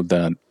followed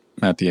that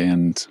at the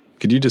end.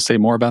 Could you just say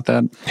more about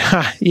that?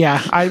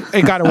 Yeah,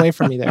 it got away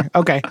from me there.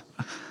 Okay.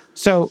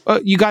 So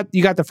you got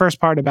the first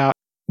part about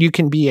you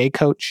can be a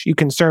coach, you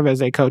can serve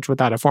as a coach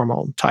without a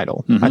formal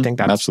title. Mm-hmm. I think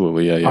that's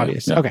absolutely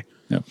obvious. Yeah. Okay.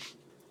 Yeah.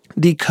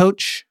 The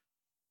coach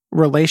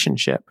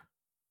relationship.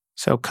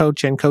 So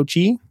coach and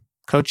coachee,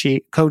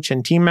 coach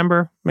and team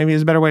member, maybe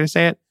is a better way to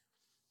say it.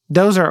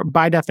 Those are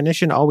by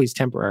definition always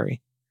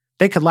temporary.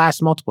 They could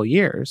last multiple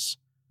years.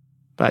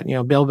 But,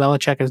 Bill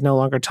Belichick is no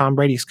longer Tom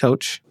Brady's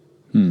coach.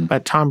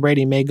 But Tom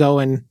Brady may go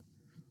and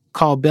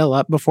call Bill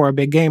up before a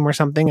big game or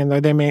something, and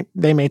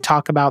they may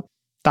talk about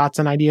thoughts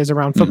and ideas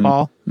around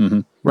football,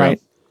 right?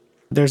 Yeah.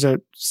 There's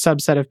a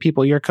subset of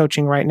people you're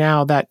coaching right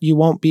now that you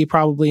won't be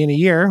probably in a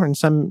year, and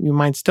some you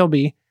might still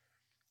be.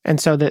 And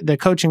so the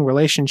coaching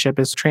relationship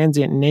is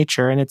transient in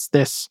nature, and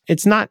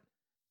it's not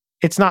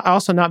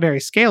also not very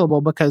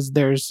scalable because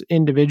there's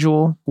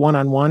individual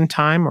one-on-one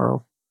time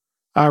or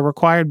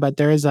required, but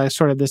there is a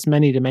sort of this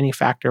many-to-many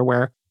factor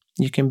where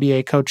you can be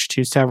a coach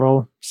to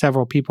several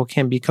people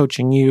can be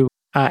coaching you.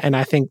 And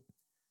I think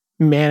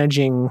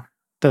managing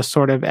the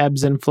sort of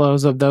ebbs and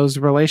flows of those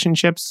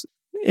relationships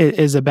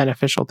is a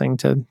beneficial thing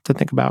to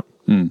think about.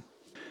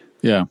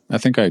 Yeah, I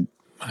think I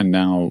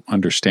now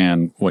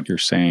understand what you're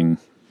saying.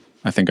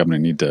 I think I'm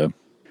going to need to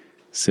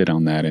sit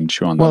on that and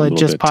chew on that a little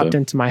bit. Well, it just popped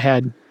into my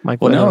head.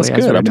 No, it's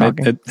good.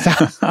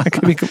 I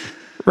could be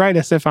write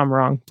us if I'm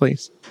wrong,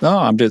 please. No,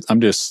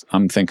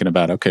 I'm thinking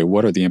about, okay,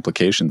 what are the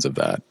implications of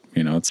that?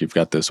 You've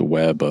got this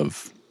web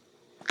of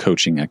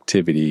coaching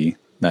activity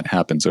that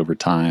happens over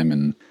time.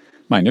 And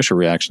my initial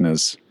reaction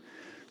is,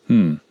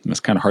 it's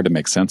kind of hard to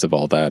make sense of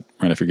all that,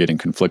 right? If you're getting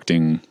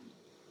conflicting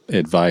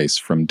advice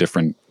from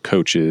different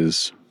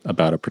coaches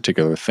about a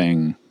particular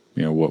thing,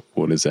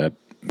 what does that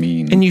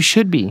mean? And you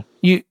should be.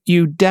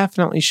 You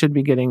definitely should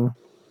be getting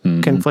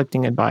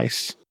conflicting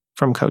advice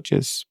from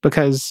coaches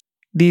because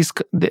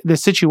the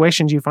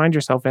situations you find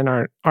yourself in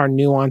are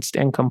nuanced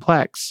and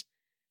complex.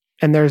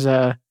 And there's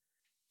a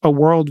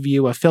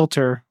worldview, a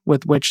filter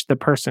with which the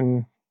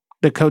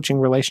coaching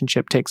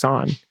relationship takes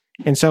on.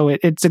 And so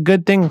it's a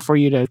good thing for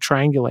you to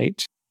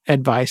triangulate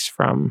advice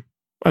from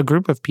a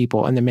group of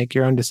people and then make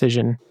your own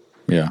decision.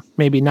 Yeah.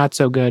 Maybe not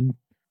so good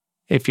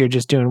if you're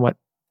just doing what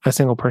a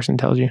single person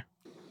tells you.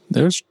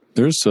 There's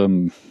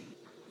some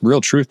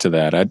real truth to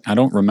that. I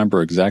don't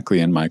remember exactly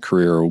in my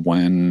career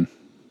when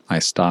I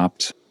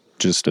stopped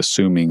just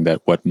assuming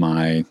that what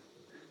my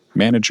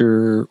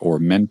manager or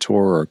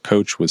mentor or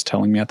coach was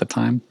telling me at the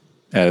time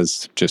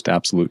as just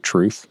absolute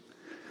truth,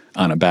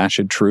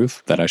 unabashed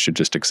truth that I should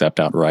just accept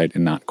outright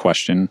and not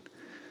question.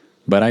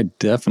 But I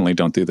definitely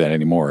don't do that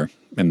anymore.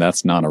 And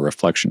that's not a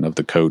reflection of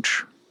the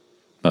coach.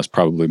 That's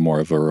probably more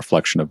of a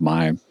reflection of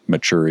my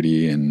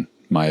maturity and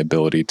my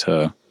ability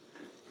to,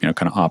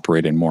 kind of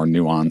operate in more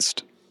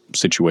nuanced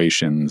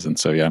situations. And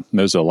so, yeah,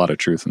 there's a lot of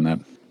truth in that.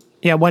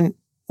 Yeah, one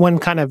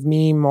kind of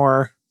meme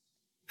or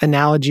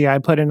analogy I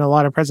put in a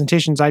lot of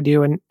presentations I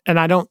do, and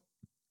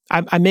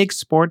I make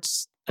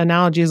sports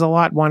analogies a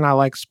lot. One, I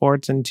like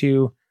sports, and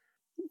two,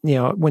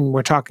 when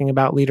we're talking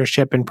about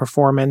leadership and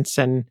performance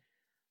and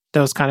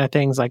those kind of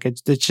things, like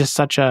it's just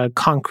such a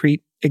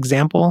concrete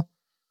example.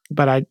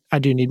 But I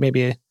do need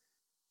maybe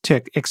to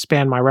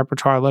expand my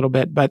repertoire a little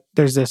bit. But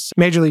there's this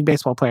Major League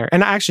Baseball player,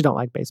 and I actually don't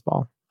like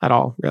baseball at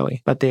all,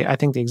 really. But I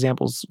think the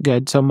example's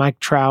good. So Mike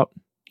Trout,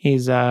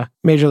 he's a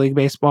Major League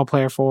Baseball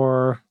player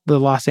for the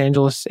Los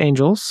Angeles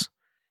Angels,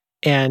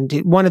 and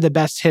one of the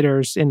best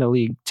hitters in the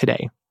league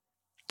today.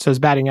 So his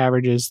batting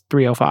average is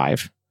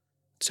 .305.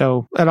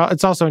 So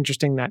it's also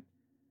interesting that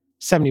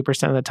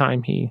 70% of the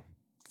time he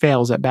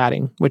fails at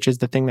batting, which is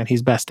the thing that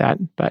he's best at.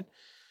 But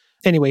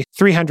anyway,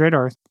 300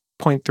 or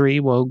 .3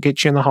 will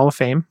get you in the Hall of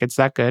Fame. It's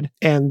that good.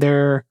 And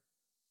there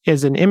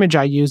is an image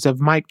I use of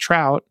Mike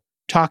Trout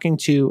talking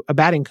to a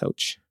batting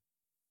coach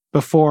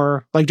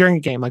before, like during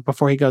a game, like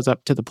before he goes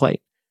up to the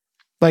plate.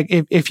 Like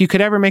if you could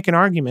ever make an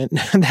argument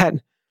that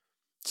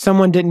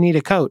someone didn't need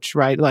a coach,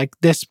 right? Like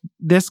this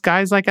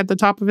guy's like at the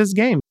top of his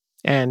game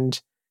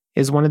and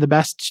is one of the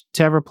best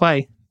to ever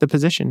play the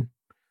position.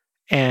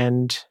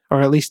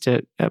 or at least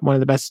one of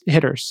the best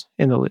hitters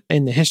in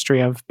the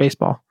history of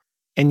baseball.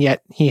 And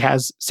yet he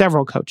has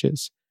several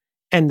coaches,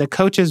 and the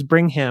coaches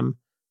bring him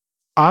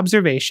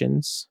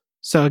observations.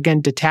 So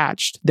again,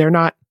 detached. They're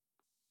not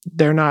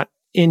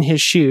in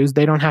his shoes.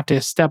 They don't have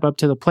to step up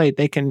to the plate.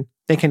 They can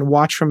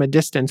watch from a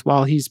distance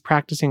while he's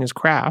practicing his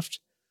craft.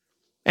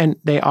 And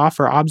they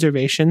offer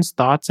observations,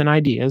 thoughts, and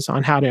ideas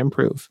on how to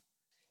improve.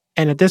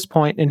 And at this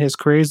point in his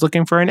career, he's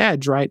looking for an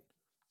edge, right?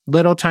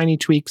 Little tiny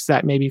tweaks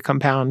that maybe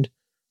compound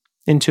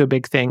into a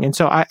big thing. And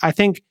so I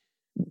think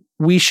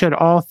we should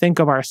all think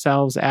of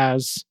ourselves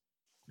as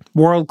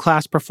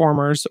world-class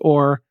performers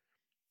or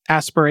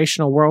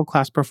aspirational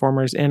world-class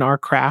performers in our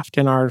craft,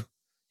 in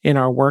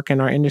our work,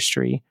 in our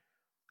industry.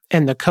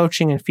 And the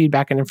coaching and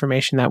feedback and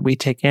information that we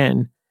take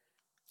in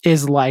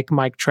is like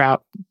Mike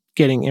Trout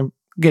getting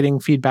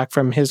feedback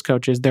from his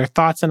coaches, their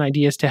thoughts and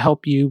ideas to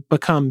help you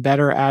become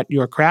better at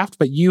your craft,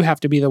 but you have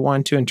to be the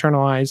one to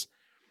internalize,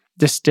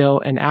 distill,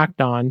 and act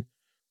on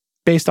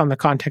based on the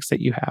context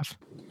that you have.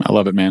 I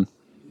love it, man.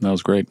 That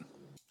was great.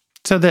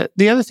 So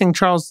the other thing,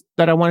 Charles,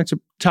 that I wanted to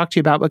talk to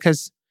you about,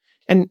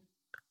 and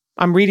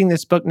I'm reading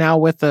this book now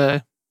with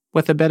a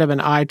bit of an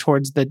eye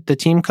towards the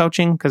team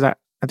coaching, because I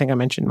think I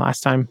mentioned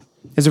last time,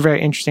 is a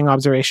very interesting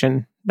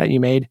observation that you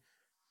made.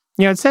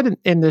 It said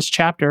in this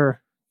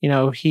chapter,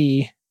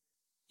 he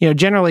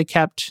generally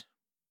kept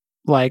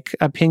like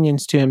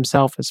opinions to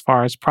himself as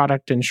far as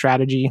product and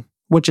strategy,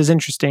 which is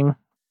interesting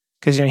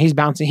because,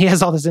 he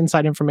has all this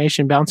inside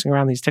information bouncing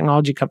around these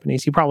technology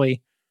companies. He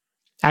probably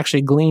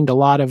actually gleaned a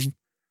lot of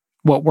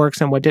what works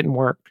and what didn't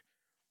work.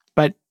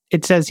 But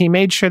it says he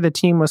made sure the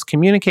team was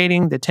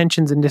communicating, the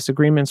tensions and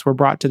disagreements were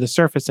brought to the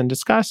surface and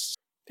discussed,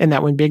 and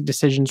that when big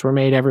decisions were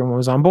made, everyone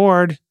was on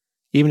board,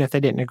 even if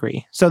they didn't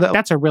agree. So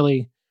that's a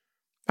really,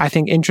 I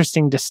think,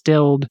 interesting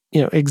distilled,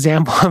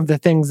 example of the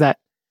things that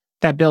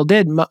Bill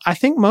did. I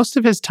think most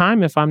of his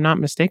time, if I'm not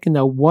mistaken,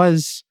 though,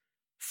 was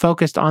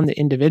focused on the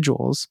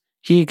individuals.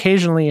 He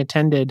occasionally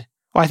attended,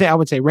 I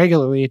would say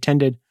regularly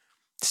attended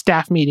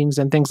staff meetings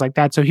and things like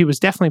that. So he was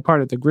definitely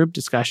part of the group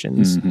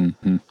discussions.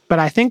 Mm-hmm. But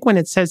I think when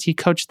it says he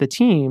coached the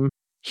team,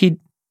 he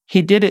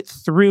did it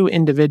through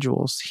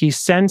individuals. He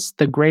sensed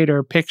the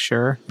greater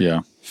picture,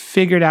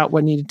 figured out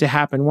what needed to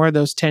happen, where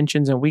those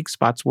tensions and weak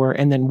spots were,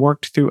 and then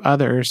worked through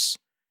others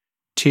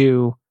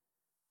to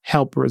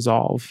help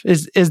resolve.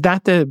 Is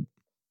that the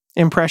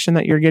impression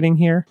that you're getting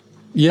here?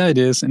 Yeah, it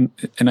is. And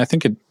I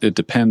think it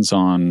depends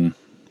on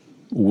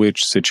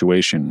which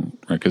situation,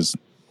 right? Because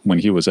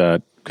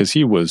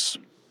he was,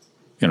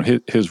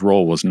 his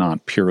role was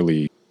not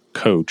purely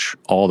coach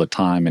all the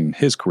time in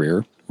his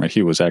career, right?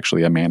 He was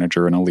actually a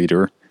manager and a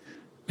leader,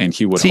 and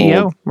he would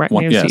CEO, hold right?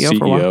 CEO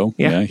for a while.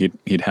 Yeah.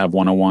 He'd have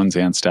one-on-ones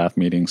and staff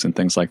meetings and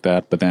things like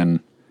that. But then,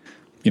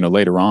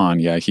 later on,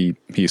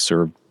 he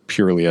served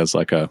purely as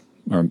or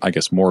I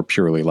guess more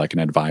purely like an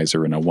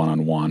advisor and a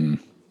one-on-one,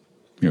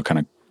 kind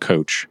of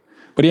coach.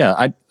 But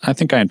I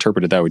think I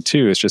interpreted that way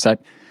too. It's just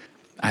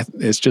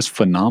it's just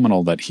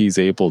phenomenal that he's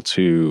able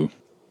to,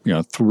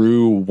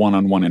 through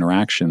one-on-one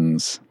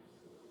interactions,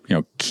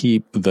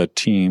 keep the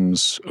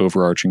team's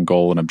overarching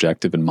goal and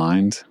objective in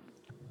mind.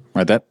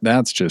 Right?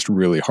 That's just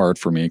really hard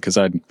for me because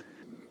I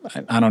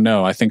don't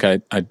know. I think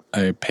I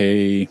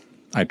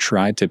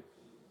try to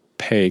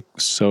pay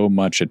so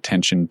much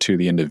attention to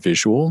the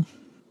individual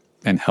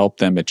and help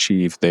them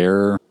achieve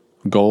their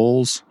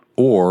goals,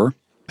 or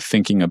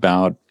thinking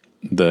about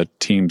the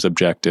team's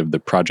objective, the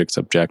project's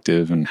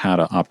objective, and how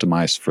to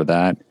optimize for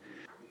that.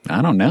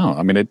 I don't know.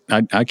 I mean,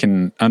 I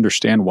can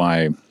understand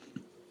why,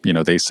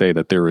 they say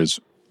that there is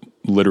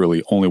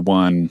literally only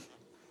one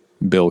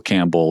Bill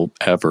Campbell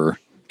ever,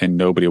 and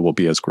nobody will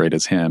be as great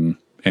as him,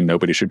 and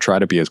nobody should try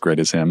to be as great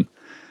as him,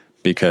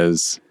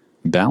 because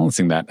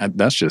balancing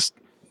that's just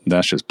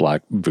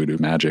black voodoo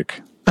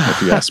magic,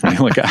 if you ask me.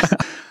 Like,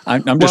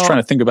 I'm just trying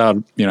to think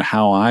about,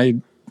 how I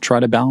try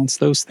to balance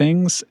those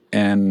things,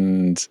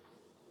 and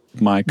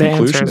my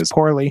conclusion is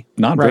poorly.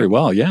 Not very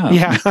well. Yeah.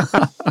 Yeah.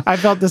 I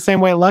felt the same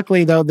way.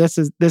 Luckily, though, this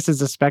is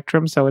a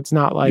spectrum, so it's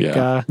not like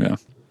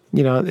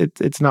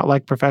it's not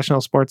like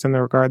professional sports in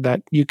the regard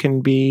that you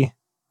can be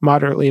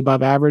moderately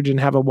above average and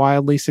have a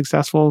wildly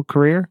successful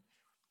career.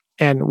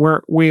 And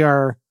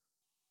we're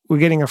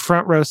getting a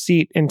front row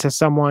seat into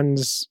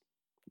someone's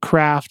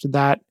craft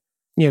that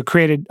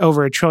created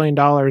over $1 trillion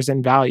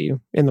in value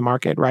in the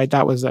market. Right.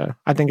 That was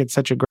I think it's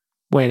such a great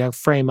way to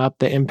frame up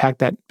the impact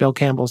that Bill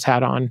Campbell's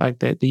had on like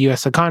the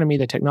U.S. economy,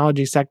 the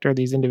technology sector,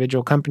 these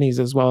individual companies,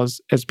 as well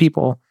as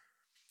people.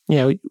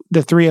 The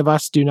three of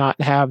us do not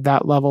have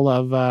that level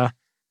of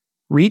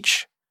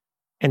reach,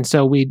 and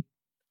so we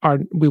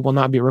will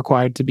not be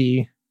required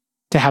to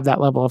have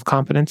that level of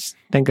competence.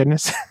 Thank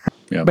goodness.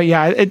 Yep. But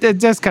yeah, it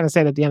does kind of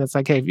say at the end, it's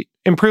like, hey,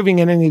 improving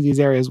in any of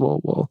these areas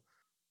will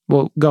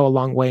go a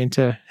long way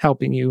into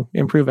helping you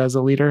improve as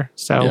a leader.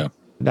 So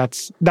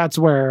that's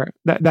where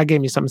that gave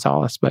me some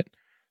solace. But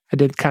I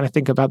did kind of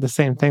think about the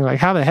same thing, like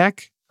how the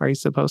heck are you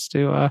supposed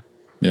to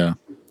do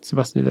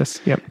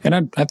this? Yep.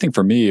 And I think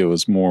for me, it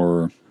was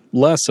more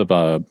less of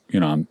a,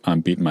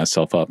 I'm beating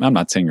myself up. I'm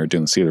not saying you're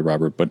doing this either,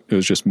 Robert, but it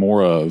was just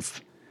more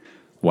of,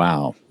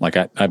 wow, like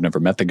I've never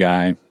met the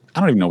guy. I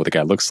don't even know what the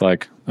guy looks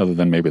like other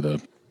than maybe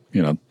the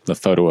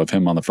photo of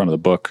him on the front of the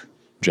book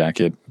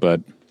jacket.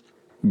 But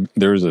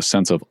there's a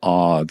sense of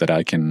awe that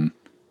I can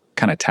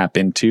kind of tap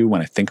into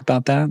when I think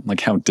about that,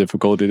 like how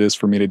difficult it is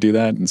for me to do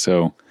that. And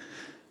so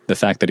the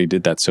fact that he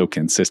did that so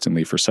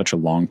consistently for such a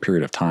long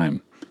period of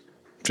time,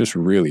 just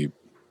really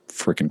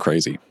freaking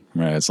crazy,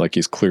 right? It's like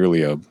he's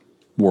clearly a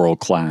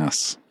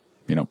world-class,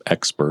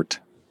 expert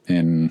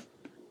in,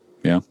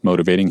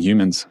 motivating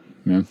humans.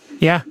 Yeah.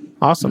 Yeah.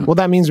 Awesome. Yeah. Well,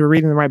 that means we're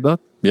reading the right book.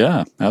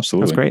 Yeah,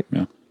 absolutely. That's great.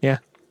 Yeah.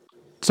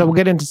 So we'll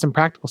get into some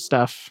practical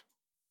stuff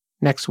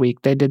next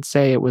week. They did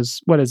say it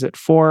was, what is it?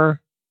 Four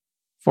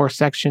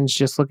sections,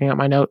 just looking at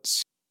my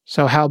notes.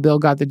 So how Bill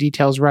got the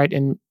details right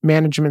in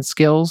management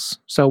skills.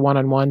 So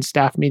one-on-one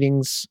staff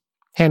meetings,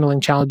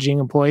 handling challenging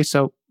employees.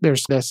 So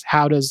there's this,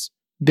 how does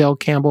Bill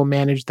Campbell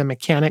manage the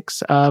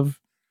mechanics of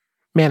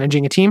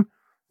managing a team?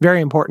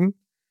 Very important.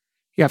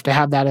 You have to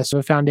have that as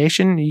a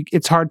foundation.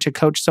 It's hard to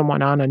coach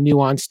someone on a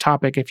nuanced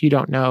topic if you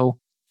don't know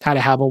how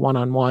to have a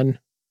one-on-one,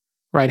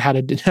 right? How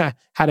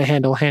to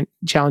handle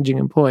challenging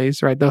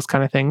employees, right? Those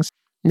kind of things.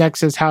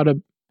 Next is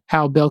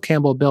how Bill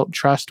Campbell built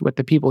trust with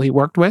the people he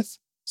worked with.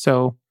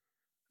 So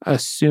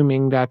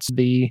assuming that's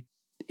the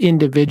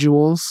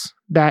individuals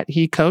that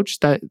he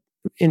coached,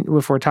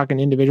 if we're talking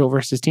individual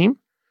versus team,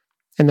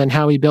 and then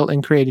how he built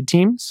and created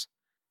teams.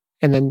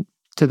 And then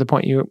to the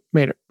point you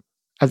made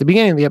at the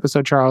beginning of the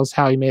episode, Charles,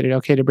 how he made it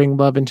okay to bring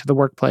love into the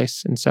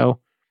workplace. And so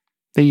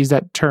they use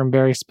that term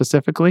very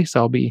specifically.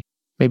 So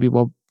maybe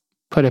we'll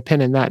put a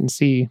pin in that and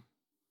see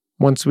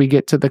once we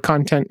get to the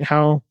content,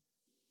 how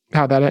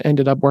that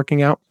ended up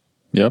working out.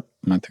 Yep.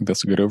 I think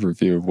that's a good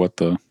overview of what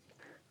the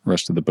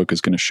rest of the book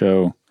is going to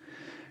show.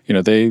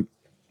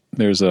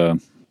 There's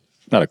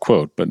not a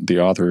quote, but the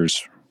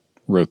authors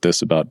wrote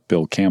this about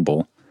Bill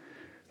Campbell.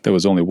 There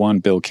was only one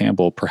Bill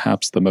Campbell,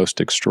 perhaps the most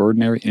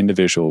extraordinary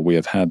individual we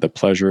have had the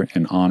pleasure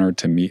and honor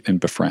to meet and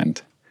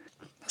befriend.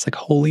 It's like,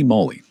 holy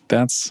moly.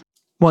 That's...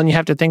 Well, and you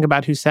have to think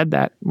about who said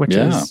that, which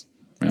is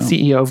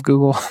CEO of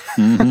Google.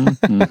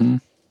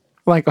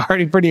 Like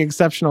already pretty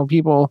exceptional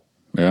people.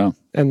 Yeah.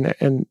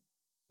 And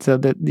so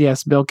that,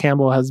 yes, Bill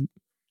Campbell has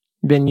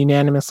been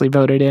unanimously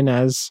voted in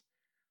as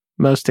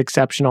most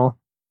exceptional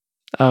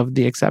of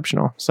the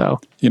exceptional. So,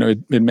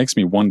 it makes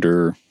me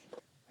wonder,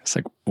 it's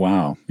like,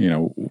 wow,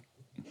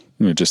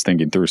 just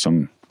thinking through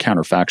some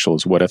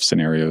counterfactuals, what if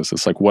scenarios.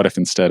 It's like, what if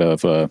instead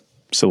of a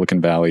Silicon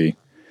Valley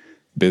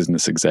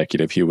business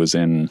executive, he was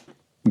in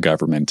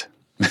government,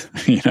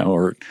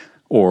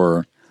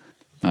 or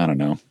I don't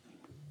know,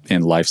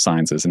 in life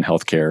sciences and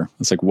healthcare.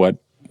 It's like,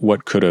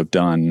 what could have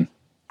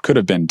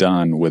been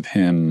done with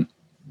him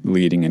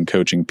leading and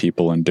coaching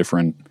people in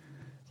different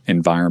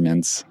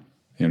environments,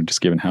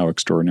 just given how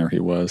extraordinary he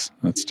was.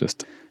 That's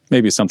just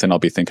maybe something I'll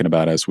be thinking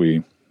about as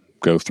we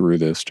go through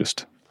this.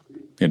 Just,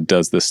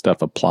 does this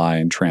stuff apply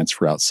and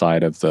transfer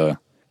outside of the,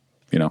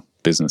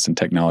 business and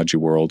technology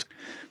world?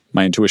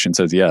 My intuition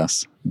says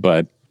yes,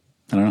 but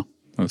I don't know.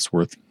 It's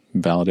worth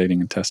validating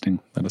and testing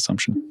that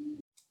assumption.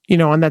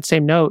 On that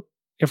same note,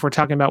 if we're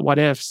talking about what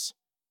ifs,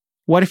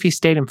 what if he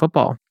stayed in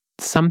football?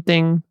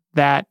 Something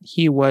that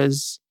he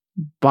was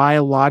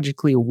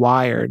biologically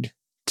wired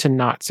to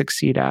not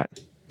succeed at.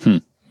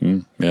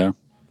 Yeah.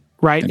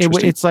 Right?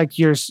 It's like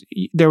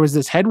there was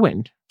this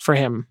headwind for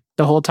him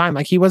the whole time.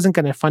 Like he wasn't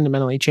going to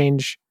fundamentally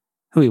change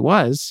who he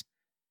was.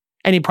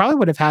 And he probably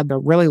would have had a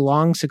really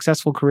long,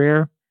 successful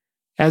career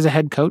as a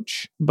head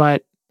coach.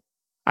 But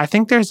I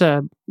think there's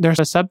a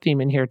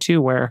sub-theme in here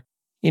too, where,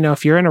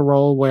 if you're in a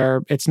role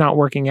where it's not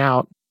working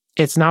out,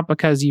 it's not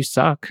because you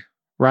suck,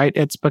 right?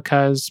 It's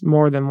because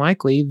more than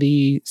likely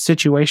the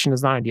situation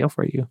is not ideal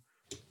for you.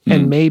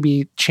 And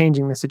maybe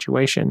changing the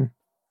situation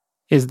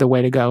is the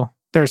way to go.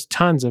 There's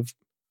tons of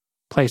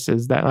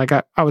places that, like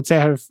I would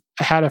say I've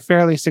had a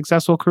fairly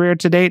successful career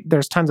to date.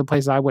 There's tons of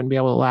places I wouldn't be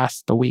able to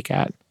last the week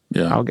at.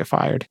 Yeah. I'll get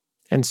fired.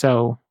 And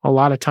so a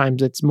lot of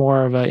times it's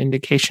more of an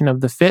indication of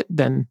the fit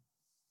than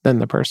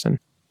the person.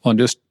 Well,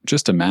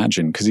 just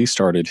imagine, because he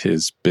started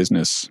his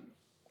business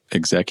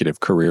executive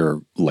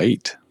career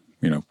late,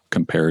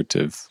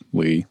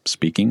 comparatively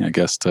speaking, I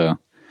guess, to,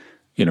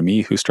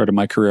 me who started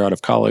my career out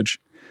of college.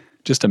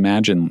 Just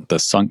imagine the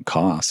sunk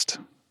cost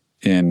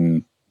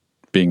in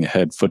being a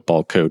head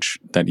football coach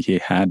that he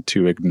had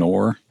to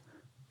ignore,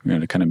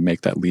 to kind of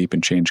make that leap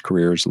and change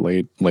careers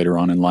later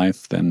on in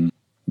life than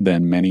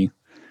many.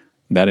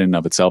 That in and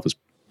of itself is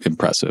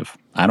impressive.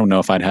 I don't know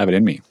if I'd have it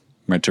in me,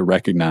 right, to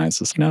recognize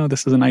this. No,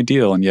 this isn't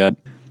ideal, and yet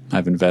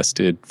I've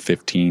invested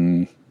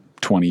 15,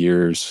 20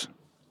 years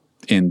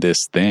in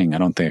this thing. I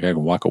don't think I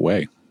can walk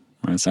away.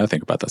 Right? So I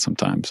think about that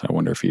sometimes. I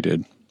wonder if he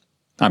did.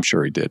 I'm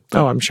sure he did.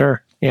 Oh, I'm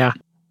sure. Yeah.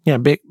 Yeah.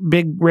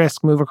 Big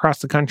risk, move across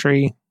the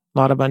country, a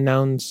lot of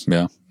unknowns.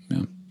 Yeah.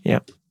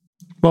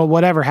 Well,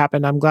 whatever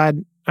happened, I'm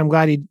glad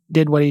he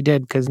did what he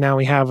did, because now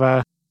we have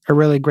a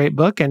really great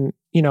book, and,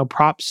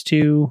 props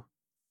to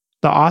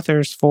the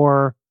authors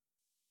for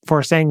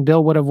for saying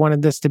Bill would have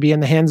wanted this to be in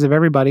the hands of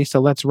everybody. So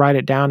let's write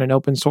it down and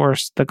open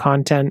source the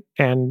content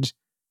and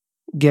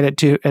get it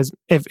to as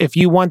if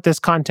you want this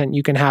content,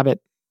 you can have it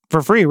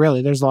for free.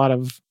 Really, there's a lot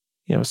of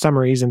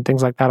summaries and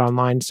things like that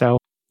online. So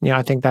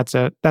I think that's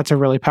a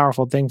really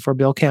powerful thing for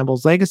Bill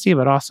Campbell's legacy,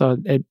 but also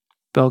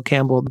Bill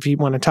Campbell, if you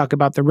want to talk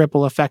about the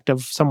ripple effect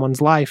of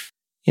someone's life,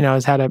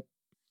 has had a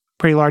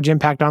pretty large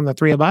impact on the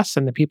three of us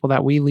and the people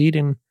that we lead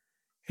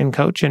and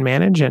coach and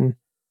manage. And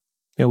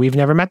we've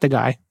never met the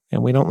guy,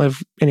 and we don't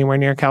live anywhere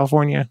near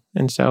California,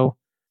 and so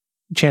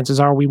chances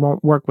are we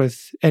won't work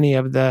with any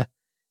of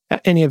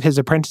his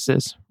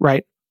apprentices,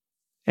 right?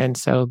 And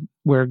so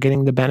we're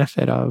getting the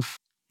benefit of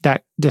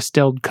that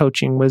distilled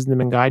coaching, wisdom,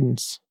 and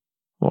guidance,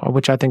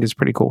 which I think is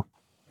pretty cool.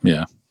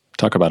 Yeah.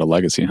 Talk about a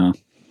legacy, huh?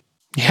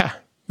 Yeah.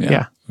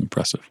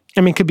 Impressive.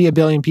 I mean, it could be a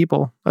billion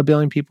people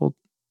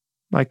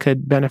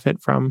could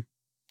benefit from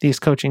these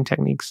coaching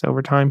techniques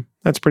over time.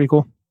 That's pretty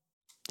cool.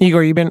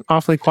 Igor, you've been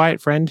awfully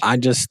quiet, friend. I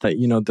just that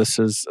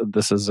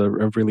this is a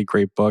really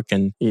great book,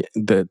 and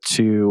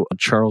to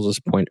Charles's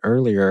point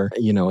earlier,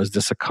 is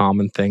this a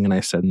common thing? And I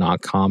said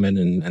not common,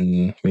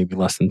 and maybe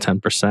less than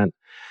 10%.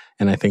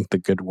 And I think the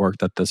good work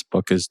that this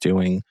book is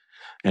doing,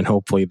 and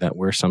hopefully that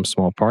we're some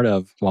small part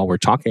of while we're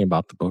talking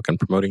about the book and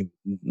promoting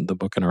the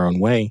book in our own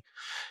way,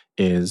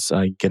 is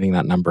getting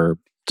that number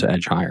to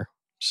edge higher.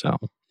 So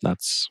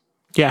that's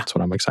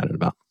what I'm excited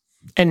about.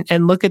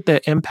 And look at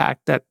the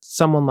impact that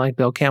someone like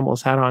Bill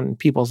Campbell's had on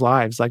people's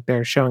lives. Like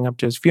they're showing up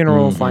to his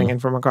funeral, flying in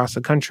from across the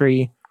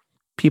country.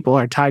 People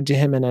are tied to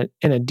him in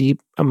a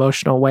deep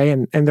emotional way,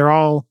 and they're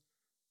all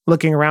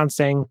looking around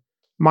saying,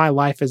 "My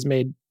life is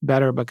made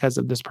better because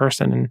of this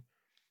person." And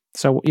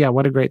so,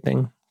 what a great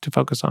thing to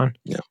focus on.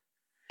 Yeah.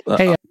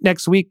 Hey,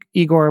 next week,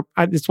 Igor,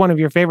 it's one of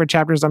your favorite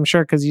chapters, I'm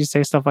sure, because you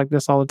say stuff like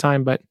this all the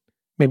time. But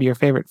maybe your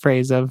favorite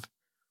phrase of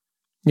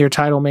your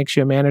title makes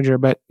you a manager,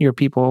 but your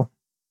people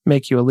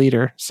make you a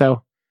leader.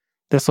 So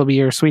this will be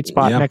your sweet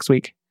spot next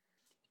week.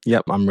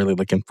 Yep, I'm really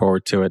looking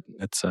forward to it.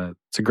 It's a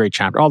great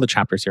chapter. All the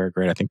chapters here are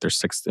great. I think there's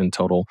 6 in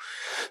total.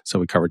 So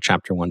we covered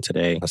chapter 1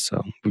 today.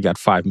 So we got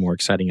 5 more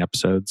exciting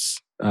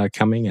episodes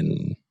coming,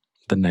 and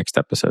the next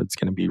episode is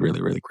going to be really,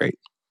 really great.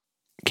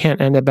 Can't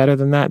end it better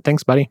than that.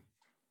 Thanks, buddy.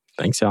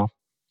 Thanks, y'all.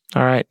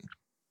 All right.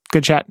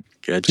 Good chat.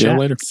 Good chat. See you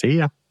later. See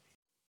ya.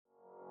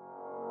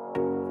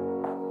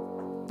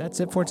 That's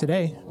it for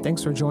today.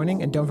 Thanks for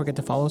joining, and don't forget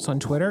to follow us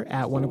on Twitter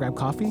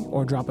 @WannaGrabCoffee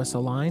or drop us a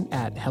line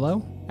at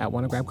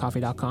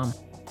hello@wannagrabcoffee.com.